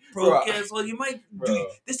hard, broadcast. Well, you might, dude,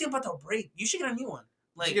 this thing about to break. You should get a new one.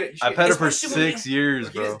 Like, I've had it for 6 years,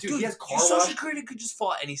 bro. Dude, he has car your wash. Social Security could just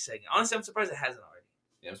fall any second. Honestly, I'm surprised it hasn't already.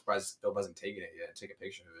 Yeah, I'm surprised Dope hasn't taken it yet. Take a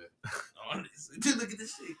picture of it. Honestly, dude, look at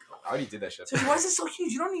this shit. I already did that shit. So why is it so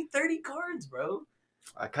huge? You don't need 30 cards, bro.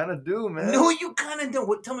 I kind of do, man. No, you kind of don't.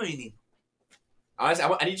 What? Tell me what you need. Honestly,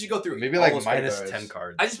 I need you to go through maybe like minus 10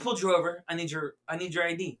 cards. I just pulled you over. I need your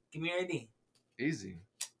ID. Give me your ID. Easy.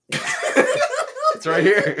 It's right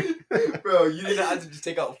here. Bro, you did not have to just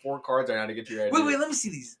take out 4 cards right now to get your ID. Wait, let me see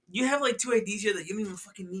these. You have like 2 IDs here that you don't even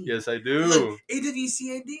fucking need. Yes, I do. Look,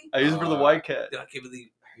 AWC ID? I use it for the white cat. Dude, I can't believe.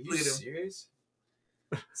 Are you serious?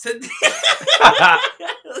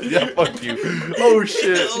 Yeah, fuck you. Oh,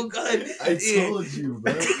 shit. Oh, God. I told you,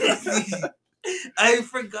 bro. I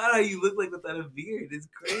forgot how you look like without a beard. It's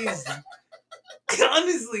crazy.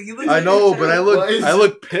 Honestly, you look. I know, but I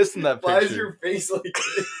look pissed in that picture. Why is your face like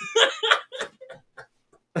this?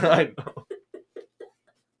 I know.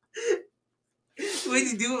 Why'd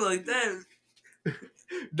you do it like that?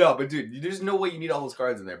 No, but dude, there's no way you need all those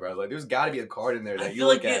cards in there, bro. Like, there's got to be a card in there that you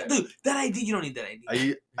look at. Dude, that ID, you don't need that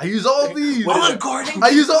ID. I use all of these. Olive Garden. I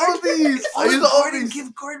use all of these. I use all of these.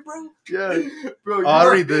 Gift card, bro. Yeah, bro. I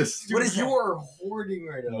read this. Dude, what is you that? are hoarding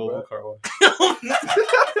right now, Mobile bro. car wash.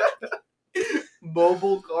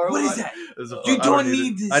 Mobile car wash. What is that? You don't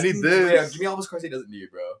need this. I need this. Yeah, give me all those cards he doesn't need,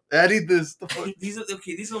 bro. I need this. The fuck? These are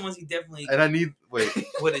the ones he definitely. And I need. Wait.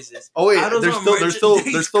 What is this? Oh wait,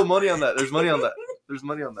 there's still money on that. There's money on that. There's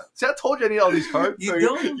money on that. See, I told you I need all these cards. You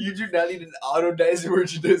don't. You do not need an auto dice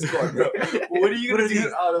merchandise card, bro. What are you gonna do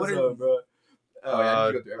with AutoZone,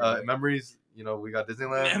 bro? Memories. You know, we got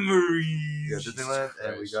Disneyland. Memories. We got Disneyland,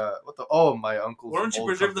 and we got Oh, my uncle's. Why don't you old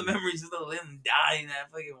preserve company. the memories instead of letting them die in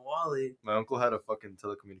that fucking wallet? My uncle had a fucking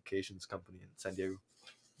telecommunications company in San Diego.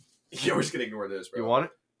 Yeah, we're just gonna ignore this, bro. You want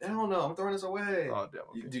it? Hell no, I'm throwing this away. Oh damn.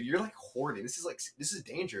 Okay. Dude, you're like hoarding. This is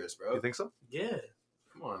dangerous, bro. You think so? Yeah.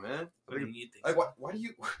 Come on, man. What do you think? Like, why do you?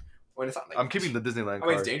 When it's not like I'm keeping the Disneyland I mean,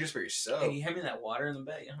 card. it's dangerous for yourself. Hey, you hand me that water in the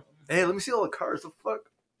bag. Hey, let me see all the cards. The fuck?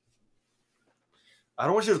 I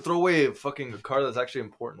don't want you to throw away a fucking card that's actually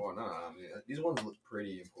important. Well, nah, I mean, these ones look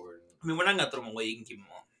pretty important. I mean, we're not gonna throw them away. You can keep them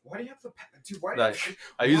all. Why do you have the dude? Why do you,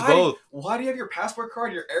 I use both. Why do you have your passport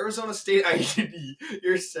card, your Arizona State ID,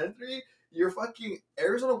 your Sentry, your fucking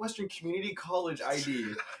Arizona Western Community College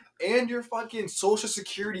ID, and your fucking Social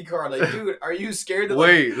Security card? Like, dude, are you scared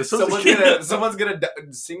that someone's gonna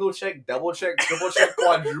single check, double check, triple check,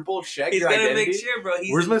 quadruple check He's your gonna identity? make sure, bro.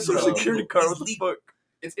 Where's my Social Security card? What the fuck?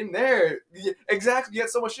 It's in there. Exactly. You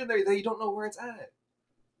got so much in there that you don't know where it's at.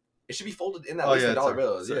 It should be folded in that list of dollar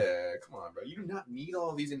bills. Yeah, come on, bro. You do not need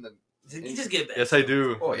all of these in the. You just get back. Yes, I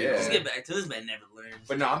do. Oh yeah. Just get back to this man. Never learns.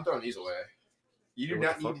 But no, I'm throwing these away. You do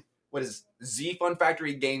not need. What is Z Fun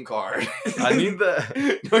Factory game card? I need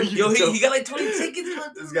that. No, you he got like 20 tickets.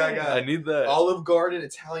 This guy got. I need that. Olive Garden,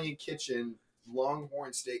 Italian Kitchen,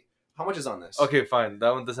 Longhorn Steak. How much is on this? Okay, fine.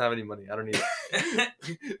 That one doesn't have any money. I don't need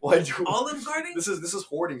it. Why? Olive Garden. This is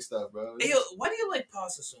hoarding stuff, bro. Hey, yo, why do you like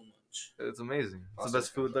pasta so much? It's amazing. It's Pasta the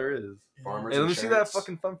best food there is. Farmers. Hey, let me see that insurance.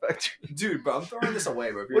 fucking fun factory. Dude, bro, I'm throwing this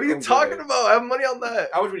away, bro. What are you talking about? I have money on that.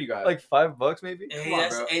 How much would you got? Like $5 maybe. Hey, Come on,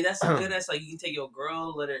 bro. that's a good. That's like you can take your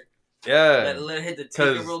girl, let her Yeah. let her hit the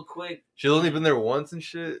ticket 'Cause real quick. She's only been there once and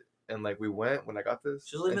shit. And like we went when I got this.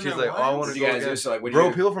 She's only and been she's there like, "Oh, I once? want What to do you go guys do? again." So like, what do Bro,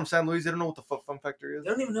 you? people from San Luis, they don't know what the fuck Fun Factory is. They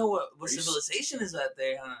don't even know what Are you civilization is out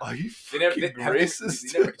there, huh? Are you They never, fucking they have-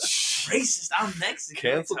 racist? they never- Racist. I'm Mexican.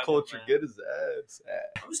 Cancel What are you culture, talking get his ass.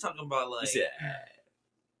 about? I'm just talking about like. Yeah.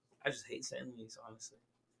 I just hate San Luis, honestly.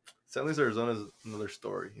 San Luis, Arizona is another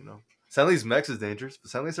story, you know. San Luis Mex is dangerous, but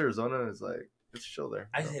San Luis, Arizona is like, it's chill there.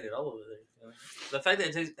 I just hate it all over there. You know? The fact that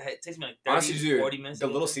it takes me like 30, Honestly, dude, 40 minutes. the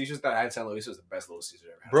to Little get there. Caesars that I had in San Luis was the best Little Caesars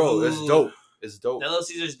I ever had. Bro, it's Ooh. dope. It's dope. That Little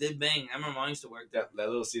Caesars did bang. I remember mom used to work there. That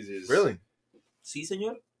Little Caesars. Really? See,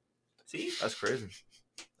 senor? See? That's crazy.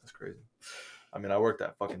 That's crazy. I mean, I worked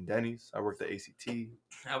at fucking Denny's. I worked at ACT.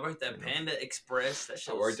 I worked at Panda Express. That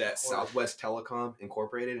shit I was worked at horrible. Southwest Telecom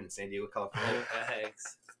Incorporated in San Diego, California.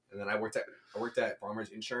 Facts. And then I worked at Farmers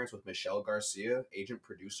Insurance with Michelle Garcia, agent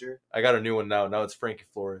producer. I got a new one now. Now it's Frankie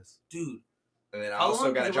Flores. Dude, And then I How also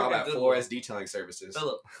long got did a you job work at at Goodwill? Flores Detailing Services.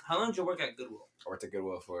 Philip, how long did you work at Goodwill? I worked at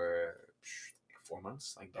Goodwill for 4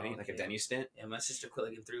 months, like Denny, like a Okay. Denny stint. Yeah, my sister quit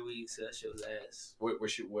like in 3 weeks. So that shit was ass. What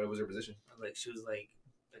was her position? Like she was like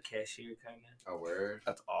a cashier kind of. Oh, word.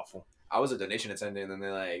 That's awful. I was a donation attendant, and then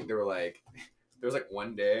they were like, there was like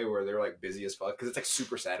one day where they were like busy as fuck because it's like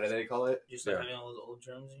Super Saturday they call it. You start Yeah. having all those old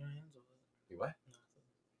drums in your hands? Or Wait, what? no.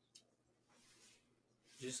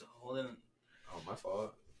 Just holding. Oh, my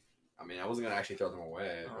fault. I mean, I wasn't gonna actually throw them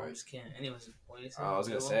away. Oh, but- I just can't. Anyways, what do you say? I was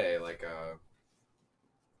gonna Goodwill? say like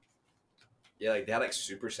yeah, like they had like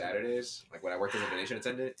Super Saturdays. Like when I worked as a donation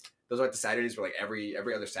attendant, those are like the Saturdays where like every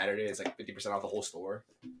other Saturday it's like 50% off the whole store.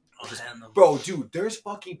 Oh, hell no. Bro, dude, there's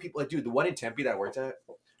fucking people like dude, the one in Tempe that I worked at,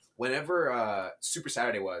 whenever Super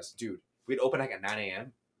Saturday was, dude, we'd open like at 9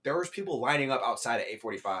 a.m. There was people lining up outside at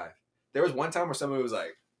 8:45. There was one time where somebody was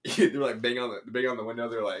like they were like banging on the window,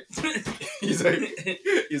 they're like he's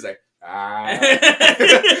like ah.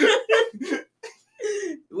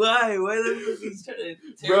 Why? Why the fuck he's trying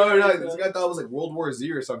to Bro, no, this guy thought it was like World War Z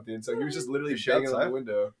or something, so he was just literally Is she banging on outside? the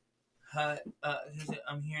window. Hi, he said,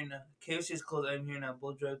 I'm here now. KFC's closed. I'm here now.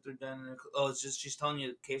 Both drive-through down there. Oh, it's just she's telling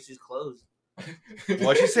you KFC's closed.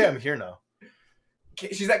 Why'd she say I'm here now?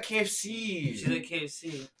 She's at KFC. She's at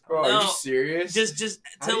KFC. Bro, are No, you serious? Just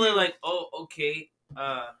How tell do her you- like, oh, okay.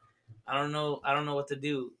 I don't know what to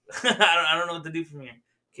do. I don't know what to do from here.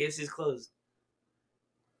 KFC's closed.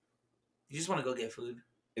 You just want to go get food.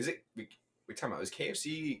 Is it? We're talking about is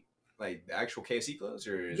KFC like the actual KFC closed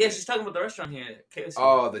or? Is Yeah, it- she's talking about the restaurant here. KFC.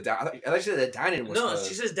 Oh, I thought you said the dining was no, closed.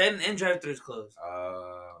 she says dining and drive-throughs closed.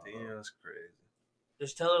 Damn, that's crazy.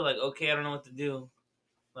 Just tell her like, okay, I don't know what to do.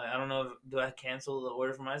 Like, I don't know. Do I cancel the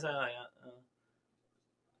order from my side? Like,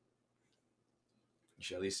 You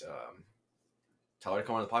should at least tell her to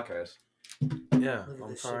come on the podcast. Yeah, look at I'm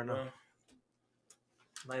this sorry shit, bro. now.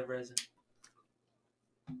 Live resin.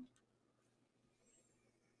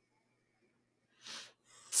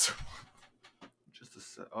 Just a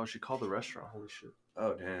sec. Oh, she called the restaurant. Holy shit.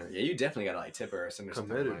 Oh damn! Yeah, you definitely gotta like tip her or send her some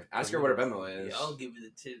Committed. money. Ask her what her Venmo is. Yeah, I'll give you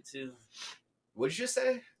the tip too. What did you just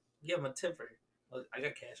say? Yeah, I'm a tipper. Look, I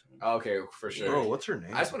got cash on me. Oh, okay, for sure. Bro, what's her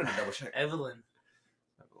name? I just wanted to double check. Evelyn.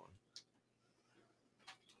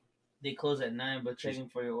 They close at 9, but checking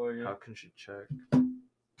for your order. How can she check?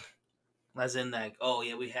 As in like, oh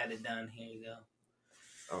yeah, we had it done. Here you go.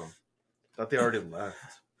 Oh, thought they already left.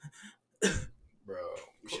 Bro,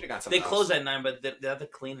 we should have got They something. close else. at 9, but they have to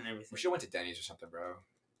clean and everything. We should have went to Denny's or something, bro.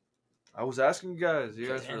 I was asking you guys. You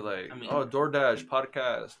guys Okay, were like, I mean- "Oh, DoorDash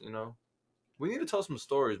podcast." You know, we need to tell some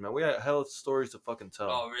stories, man. We had hell of stories to fucking tell.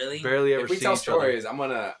 Oh really? Barely ever If we see tell each other. stories, I'm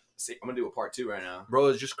gonna do a part 2 right now. Bro,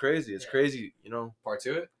 it's just crazy. It's Yeah. crazy. You know. Part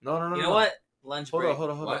 2 it? No. You know what? Lunch Hold break. on. Hold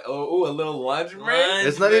on. What? Oh, a little lunch break. Lunch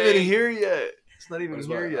It's not even break. here yet. It's not even What is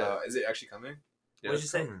here what? yet. Is it actually coming? Yeah, What'd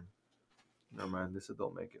it's you say? coming. No man, this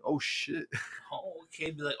don't make it. Oh shit. Oh,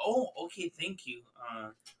 okay. Be like, oh, okay, thank you.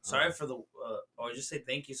 Sorry for the, or just say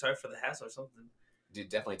thank you. Sorry for the hassle or something. Dude,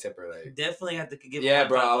 definitely tip her. You Like, definitely have to give. yeah, her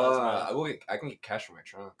bro. $5, I can get cash from my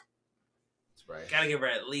trunk. That's right. Gotta give her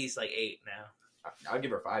at least like 8 now. I'll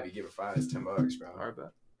give her 5. You give her 5. It's $10, bro. All right,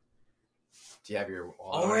 bet. Do you have your?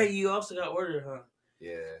 All right, you also got ordered, huh?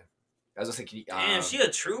 Yeah. I was just thinking. Damn, she a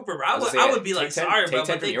trooper, bro. was I gonna would be say, like, take 10 sorry, take bro, 10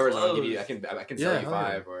 but from they yours. And I'll closed. give you. I can Yeah, sell you hell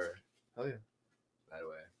yeah. 5 or Hell yeah. that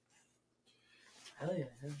way. Hell yeah.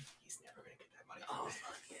 He's never gonna get that money. Oh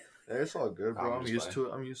fuck yeah. Yeah, it's all good, bro. I'm used to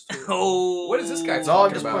it. Oh, what is this guy No,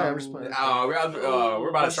 talking I'm about? just playing. Oh, we're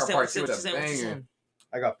about to start part 2 with a banger.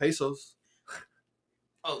 I got pesos.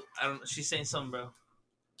 Oh, I don't know. She's saying something, bro.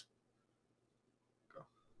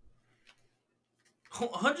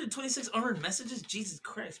 126 unread messages? Jesus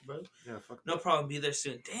Christ, bro. Yeah, fuck. No problem. Be there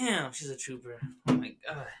soon. Damn, she's a trooper. Oh my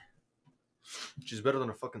god. She's better than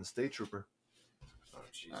a fucking state trooper. Oh,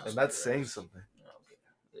 Jesus and that's Christ. saying something. Okay,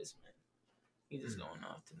 this man. He's just going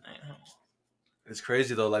off tonight, huh? It's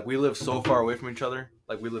crazy though. Like we live so far away from each other.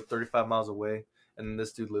 Like we live 35 miles away, and then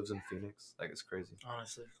this dude lives in Phoenix. Like it's crazy.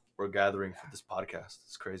 Honestly. We're gathering for this podcast.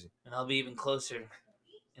 It's crazy. And I'll be even closer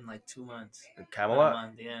in like 2 months. In Camelot?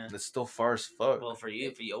 Month, yeah. And it's still far as fuck. Well, for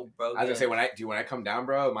you, bro. I was gonna say when I come down,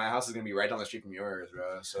 bro, my house is gonna be right down the street from yours,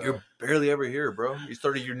 bro. So You're barely ever here, bro. You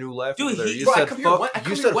started your new life Dude, over there. he- You bro, I said come fuck. here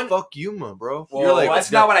You said fuck Yuma, bro. Well, You're like,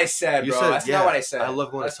 that's not what I said, You bro. said, that's yeah, not what I said. I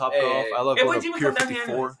love going to Top Hey, Golf. I love Hey, going when'd to you Pier come down here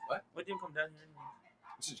 54. anyways? What? When did you come down here?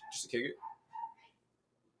 Just to kick it.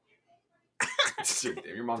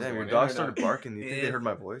 Dude, your mom's Damn, your going dog in or started not? barking. You think Yeah. they heard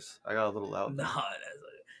my voice? I got a little loud. Nah,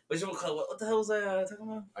 that's like, what the hell was I talking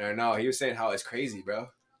about? I don't know. He was saying how it's crazy, bro.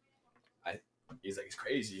 He's like, it's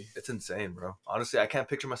crazy. It's insane, bro. Honestly, I can't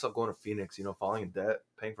picture myself going to Phoenix, falling in debt,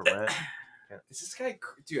 paying for rent. Is this guy,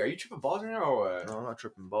 dude? Are you tripping balls right now or what? No, I'm not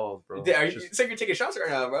tripping balls, bro. Dude, It's it's like you're taking shots right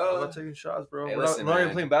now, bro. I'm not taking shots, bro. Hey, We're listen, not even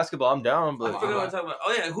man. playing basketball. I'm down, I but forgot what I'm talking about.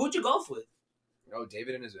 Oh yeah, who'd you golf with? Oh,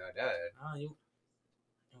 David and his dad. Oh,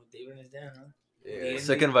 David and his dad, huh? Yeah.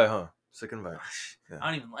 sick invite, huh? Sick invite. Yeah. I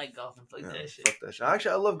don't even like golfing. Fuck Yeah, that shit. fuck that shit.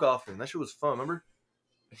 Actually, I love golfing. That shit was fun. Remember?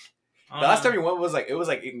 The last time you went was like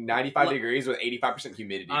 95 degrees with 85%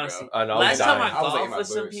 humidity, Honestly, bro. I know. last time I I was like in golfed my with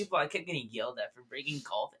some boots. people, I kept getting yelled at for breaking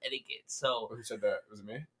golf etiquette. So Who said that? Was it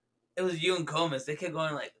me? it was you and Comas. They kept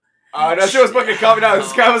going like, Oh, that shit was fucking coming out.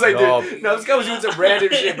 This guy was like, No. dude, no, this guy was doing some random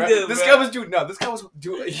shit, bro. Dude, This bro. guy was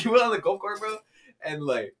doing, he went on the golf cart, bro, and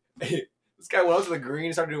like, this guy went up to the green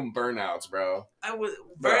and started doing burnouts, bro. I was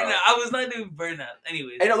Bro. burnout. I was not doing burnout.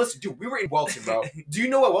 Anyways, Hey, no, listen, dude, we were in Welton, bro. Do you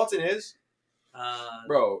know what Welton is?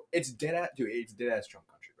 Bro, it's dead ass, dude, it's dead ass Trump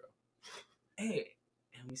country, bro. hey,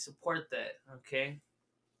 and we support that, okay?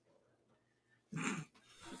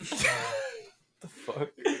 The fuck?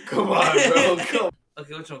 Come on, bro, come on. Okay, what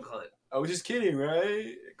you want to call it? I was just kidding,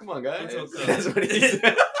 right? Come on, guys. It's okay. That's what he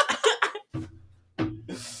said.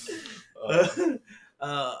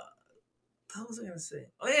 What was I gonna say?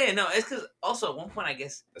 Oh yeah, no, it's because also at one point I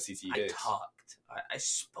guess A CTE I case. talked. I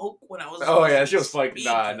spoke when I was. Oh yeah, she was supposed funny. to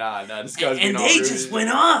speak. Nah. This guy was being And all they rude. just went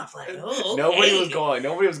off like, oh, okay.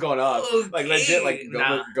 Nobody was going off. Like legit, like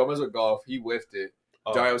Nah. Gomez with golf, he whiffed it.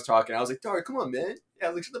 Oh. Dario was talking. I was like, Dario, come on, man. Yeah, I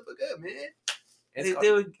was like, shut the fuck up, man. And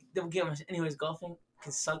They would give much. Anyways, golfing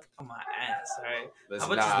can suck on my ass. All right, listen,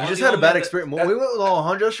 how about nah, You you just the had a only bad that- experience. When we went with all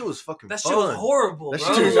 100, that shit was fucking that fun. shit was horrible, That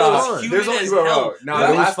bro. shit was It was fun. humid There's only as bro. hell. No, But it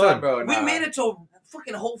was last fun. time, bro. We nah. made it to a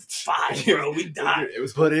fucking whole 5, bro. We died. Dude, it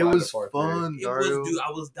was But it fun was before, fun, It Dario. was, dude. I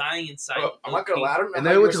was dying inside. Bro, I'm not gonna lie. I don't know And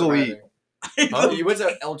how then we you went to were go surviving. Huh? You went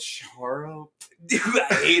to El Charro. Dude,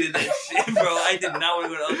 I hated that shit, bro. I did not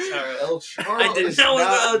want to go to El Charro. El Charro. I did is not want to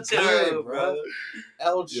go not to El Charro, good, bro.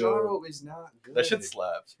 El Charro is not good. That shit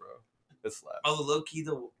slaps, bro. It slaps. Oh, low key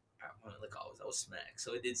though. Like always, I was smacked,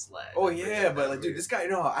 so it did slap. Oh yeah, but like, dude, this guy,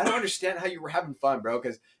 no, I don't understand how you were having fun, bro.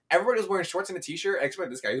 Because everybody was wearing shorts and a t-shirt. Except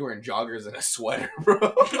this guy, he's wearing joggers and a sweater, bro.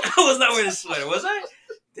 I was not wearing a sweater, was I?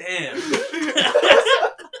 Damn.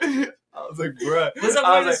 I was like, bruh. Was I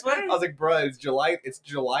wearing a sweater? I was like, bruh, it's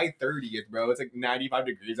July 30th, bro. It's like 95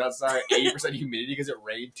 degrees outside, 80% humidity because it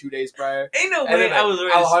rained 2 days prior. Ain't no And way then, I was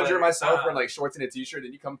wearing a Alejandro sweater. and myself were in like shorts and a t-shirt.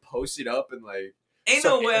 Then you come post it up and like. Ain't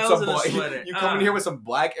no way I was in a black- sweater. You come in here with some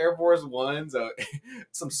black Air Force Ones,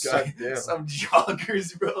 some Goddamn. some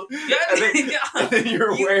joggers, bro. Yeah, And then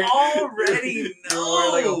you're you wearing already know.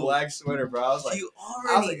 you're wearing like a black sweater, bro. I was like, You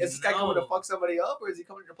already is this guy coming know. to fuck somebody up or is he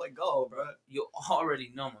coming to play golf, bro? You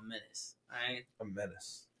already know I'm a menace, alright? A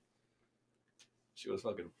menace. She was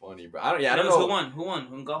fucking funny, bro. I don't know. Who won? Who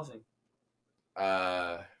in golfing?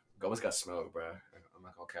 Gomez got smoked, bro. I'm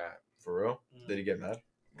not gonna cap. For real? Did he get mad?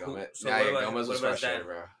 Gomez, So yeah, what about- Gomez was what about frustrated,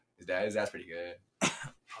 his bro. His dad's pretty good.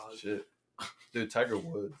 Oh, Shit. Dude, Tiger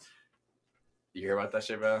Woods. You hear about that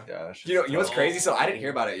shit, bro? Yeah, that You know shit's what's tough. crazy? So I didn't hear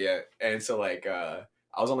about it yet, and so like I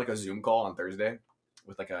was on like a Zoom call on Thursday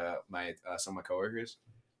with like my some of my coworkers,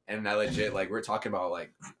 and I legit like we're talking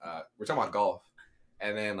about golf,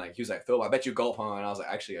 and then like he was like, Phil, I bet you golf, huh? And I was like,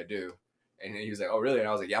 actually I do, and then he was like, oh really? And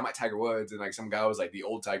I was like, yeah, I'm like Tiger Woods, and like some guy was like the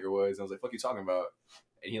old Tiger Woods, and I was like, fuck you talking about?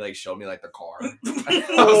 And he like showed me like the car.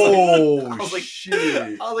 Oh, I was like, shit.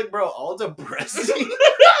 I was like, bro, all depressing.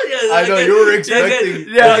 I know, you were expecting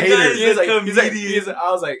Yeah, the haters. he was like,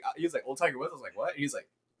 I was like, old Tiger Woods. I was like, what? He's like,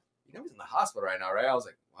 you know he's in the hospital right now, right? I was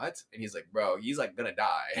like, what? And he's like, bro, he's like gonna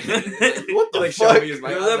die. What the like, fuck? showed me his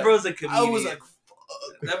mic. That bro's a comedian. I was like, fuck.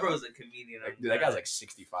 That bro's a comedian. Like, dude, that guy's like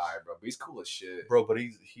 65, bro. But he's cool as shit. Bro, but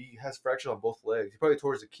he has fractures on both legs. He probably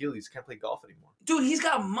tore his Achilles. Can't play golf anymore. Dude, he's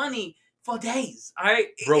got money for days. All right,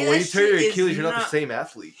 Bro, when you tear your shit Achilles, is you're not the same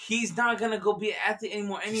athlete. He's not gonna go be an athlete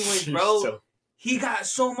anymore, anyways, bro. He got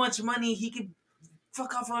so much money, he could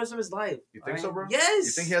fuck off for the rest of his life. You think so, bro? Yes.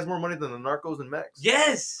 You think he has more money than the narcos and Mex?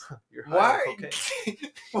 Yes. You're high on Why? cocaine.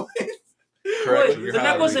 What? Wait, You're the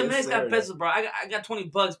high on narcos and weed. Mex got pesos, bro. I got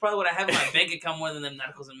 $20. Probably what I have in my bank account more than them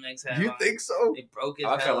narcos and Mex have. You think so? They broke it.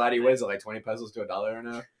 I can't lie to you. What is it, like 20 pesos to $1 right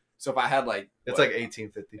now? So if I had like... It's what, like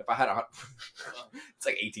 1850. If I had it's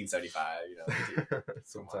like 1875, you know.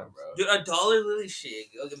 Sometimes, bro. Dude, $1 literally shit.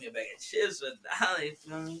 Go get me a bag of chips for $1. You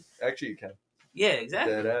know what I mean? Actually, you can. Yeah,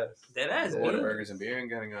 exactly. Dead ass. Dead ass. Order Dude. burgers and beer and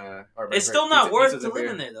getting It's still not worth pizzas to and live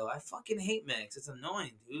beer. in there though. I fucking hate Mex. It's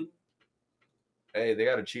annoying, dude. Hey, they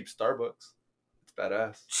got a cheap Starbucks. It's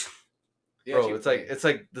badass. Yeah, Bro, cheap. it's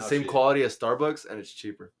like the Oh, same shit. quality as Starbucks and it's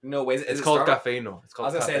cheaper. No way. It's called Cafeino. It's I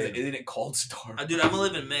called was gonna say, Cafeino. isn't it called Starbucks? Dude, I'm gonna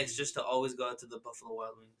live in Mex just to always go out to the Buffalo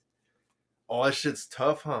Wild Wings. Oh, that shit's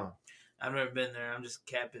tough, huh? I've never been there. I'm just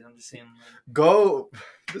capping. I'm just saying. Like, Go.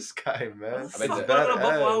 This guy, man. what the I fuck? bet I'm that- gonna go to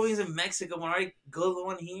Buffalo badass. Wild Wings in Mexico when I go to the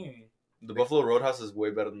one here. The Buffalo Roadhouse is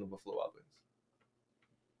way better than the Buffalo Wild Wings.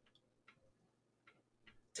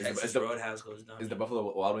 Texas Roadhouse goes down. Is the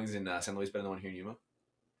Buffalo Wild Wings in San Luis better than the one here in Yuma?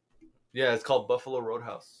 Yeah, it's called Buffalo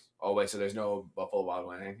Roadhouse. Oh wait, so there's no Buffalo Wild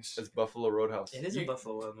Wings? It's Buffalo Roadhouse. It is a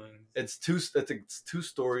Buffalo Wild Wings. It's two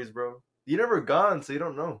stories, bro. You never gone, so you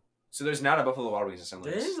don't know. So there's not a Buffalo Wild Wings in San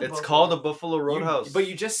Luis. There is a It's Buffalo- called a Buffalo Roadhouse. But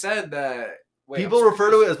you just said that. Wait, people I'm so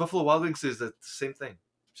refer to it confused. as Buffalo Wild Wings. It's the same thing,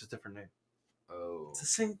 just different name. Oh. It's the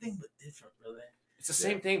same thing but different, brother. It's the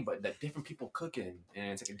same thing, but that different people cooking,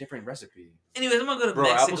 and it's like a different recipe. Anyways, I'm gonna go to Bro,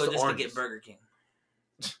 Mexico apples to just to oranges. get Burger King.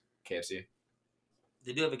 KFC.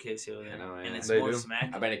 They do have a KFC over there, I know, and yeah. it's They more do.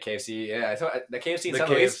 smack. I bet a KFC. Yeah, I thought the KFC in The San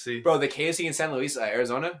Luis. KFC. Bro, the KFC in San Luis,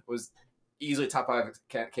 Arizona, was easily top 5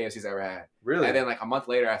 KFCs I ever had. Really? And then like a month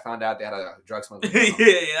later, I found out they had a drug smuggling. yeah,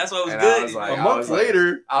 that's why it was And good. I was like, a I month was like-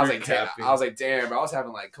 later, I was you're like, capping. damn, bro. I was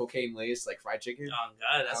having like cocaine laced like fried chicken. Oh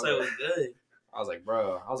god, that's why it was good. I was like,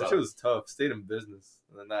 bro. I was that like, shit was tough. Stayed in business,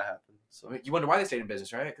 and then that happened. So I mean, you wonder why they stayed in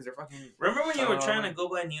business, right? Because they're fucking. Remember when you were trying to go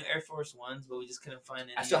buy new Air Force Ones, but we just couldn't find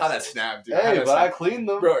any? I still have that snap, dude. I have hey, that but I snap. cleaned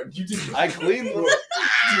them. Bro, you did. I cleaned them. Dude,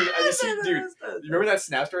 I just see, dude. You remember that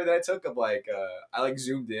snap story that I took of like, I like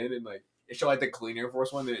zoomed in and like it showed like the clean Air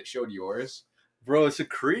Force one, then it showed yours. Bro, it's a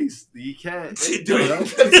crease. You can't. Dude, Dude, That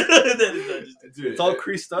is not just- Dude, it's all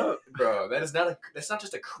creased up. bro. That's not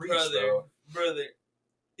just a crease, brother, brother.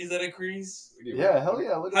 Is that a crease? bro. Yeah, hell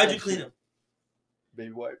yeah. Look at How'd that you clean shit. them?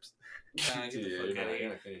 Baby wipes. Nah, get the Dude, fuck you're out not of here.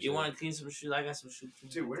 gonna finish You it. want to clean some shoes? I got some shoes.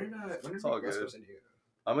 Dude, when are It's all West good. Coast in here?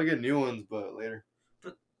 I'm gonna get new ones, but later.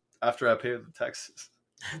 But- After I pay the taxes.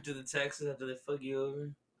 After the taxes, after they fuck you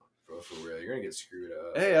over. Bro, for real, you're gonna get screwed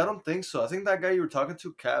up. Hey, I don't think so. I think that guy you were talking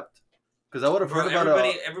to capped. Because I would have Bro, heard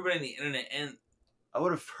about everybody on the internet, and I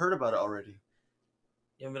would have heard about it already.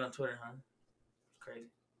 you haven't been on Twitter, huh? Crazy.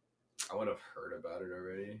 I would have heard about it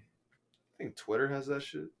already. I think Twitter has that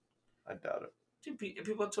shit. I doubt it. Dude,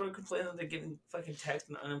 people on Twitter complain that they're getting fucking taxed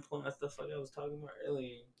and unemployment. That's the fuck I was talking about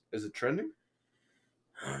earlier. Is it trending?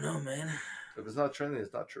 I don't know, man. If it's not trending,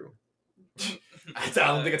 it's not true. I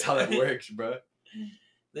don't think it's how that works, bro.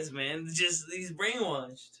 This man he's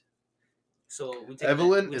brainwashed. So we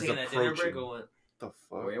Evelyn we is taking that dinner break approaching. or what? The fuck?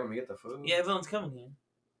 Oh, you want me to get the food? Yeah, Evelyn's coming here.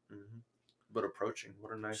 Mm-hmm. But approaching.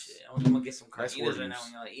 What a nice. Shit, I'm gonna get some nice carnitas word right now use.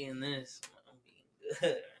 when y'all eating this. I'm being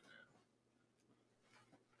good.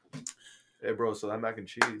 Hey, bro. So that mac and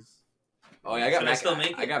cheese. Oh yeah, I got Should I mac. still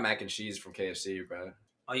make I it? got mac and cheese from KFC, bro.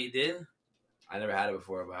 Oh, you did? I never had it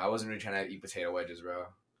before, but I wasn't really trying to eat potato wedges, bro.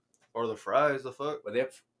 Or the fries. The fuck? But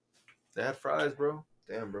They had fries, bro.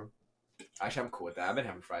 Damn, bro. actually, I'm cool with that. I've been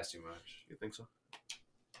having fries too much. You think so?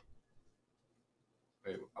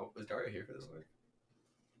 Wait, was Dario here for this? Like,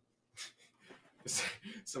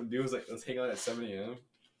 some dude was like, "Let's hang out at 7 a.m."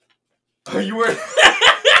 Oh, you were.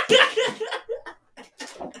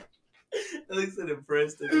 Alex said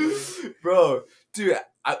impressed. Bro, dude,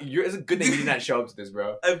 it's a good thing you did not show up to this,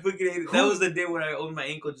 bro. I fucking hated it. That was the day when I owned my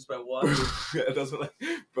ankle just by walking. That's what,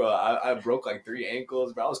 bro. I broke like 3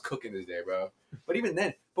 ankles, bro. I was cooking this day, bro. But even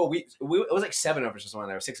then, but it was like 7 of us or something.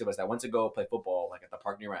 There were 6 of us that went to go play football like at the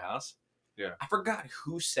park near my house. Yeah. I forgot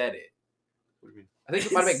who said it. What do you mean? I think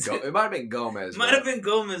it might have been Gomez. Might bro. have been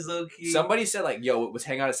Gomez, low key. Somebody said like, "Yo, let's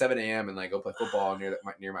hang out at 7 a.m. and like go play football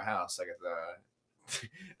near my house, like at the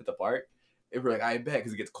at the park." They were like, "I bet,"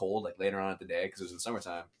 because it gets cold like later on at the day because it was in the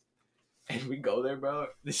summertime. and we go there, bro.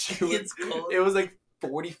 The shit It's cold. It was like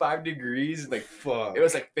 45 degrees, like Fuck. it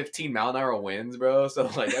was like 15-mile-an-hour winds, bro. So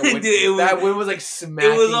like that wind, Dude, that wind was like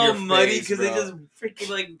smacking. It was all your muddy face, because they bro. just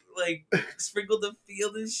freaking like sprinkled the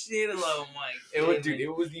field and shit. Oh my It was, dude. It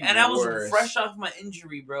was the and worst. I was fresh off my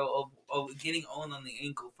injury, bro, of getting owned on the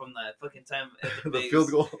ankle from that fucking time at the The base. field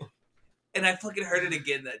goal. And I fucking heard it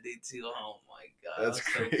again that day too. Oh my god, That's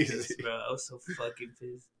I was crazy. So pissed, bro. I was so fucking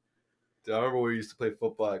pissed. Dude, I remember when we used to play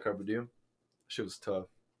football at Carpe Diem. Shit was tough.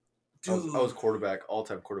 Dude, I was quarterback,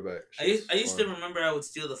 all-time quarterback. I used to remember I would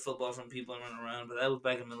steal the football from people and run around, but that was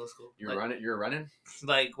back in middle school. You're running.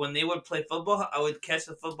 Like when they would play football, I would catch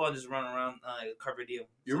the football and just run around Carpe Diem.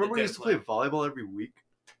 You remember we used to play volleyball every week?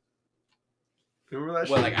 You remember that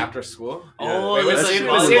shit? What, like after school? Oh, wait, that save, shit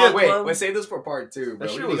let's was save, fun. wait, save this for part 2, bro. That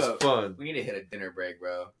shit was fun. We need to hit a dinner break,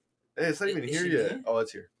 bro. Hey, it's not even Is here she yet. here? Oh,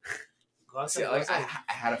 it's here. Go outside, See, go like, outside.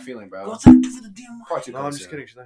 I had a feeling, bro. Go outside, give her the damn mic. Part 2 No, I'm comes just soon. kidding. She's not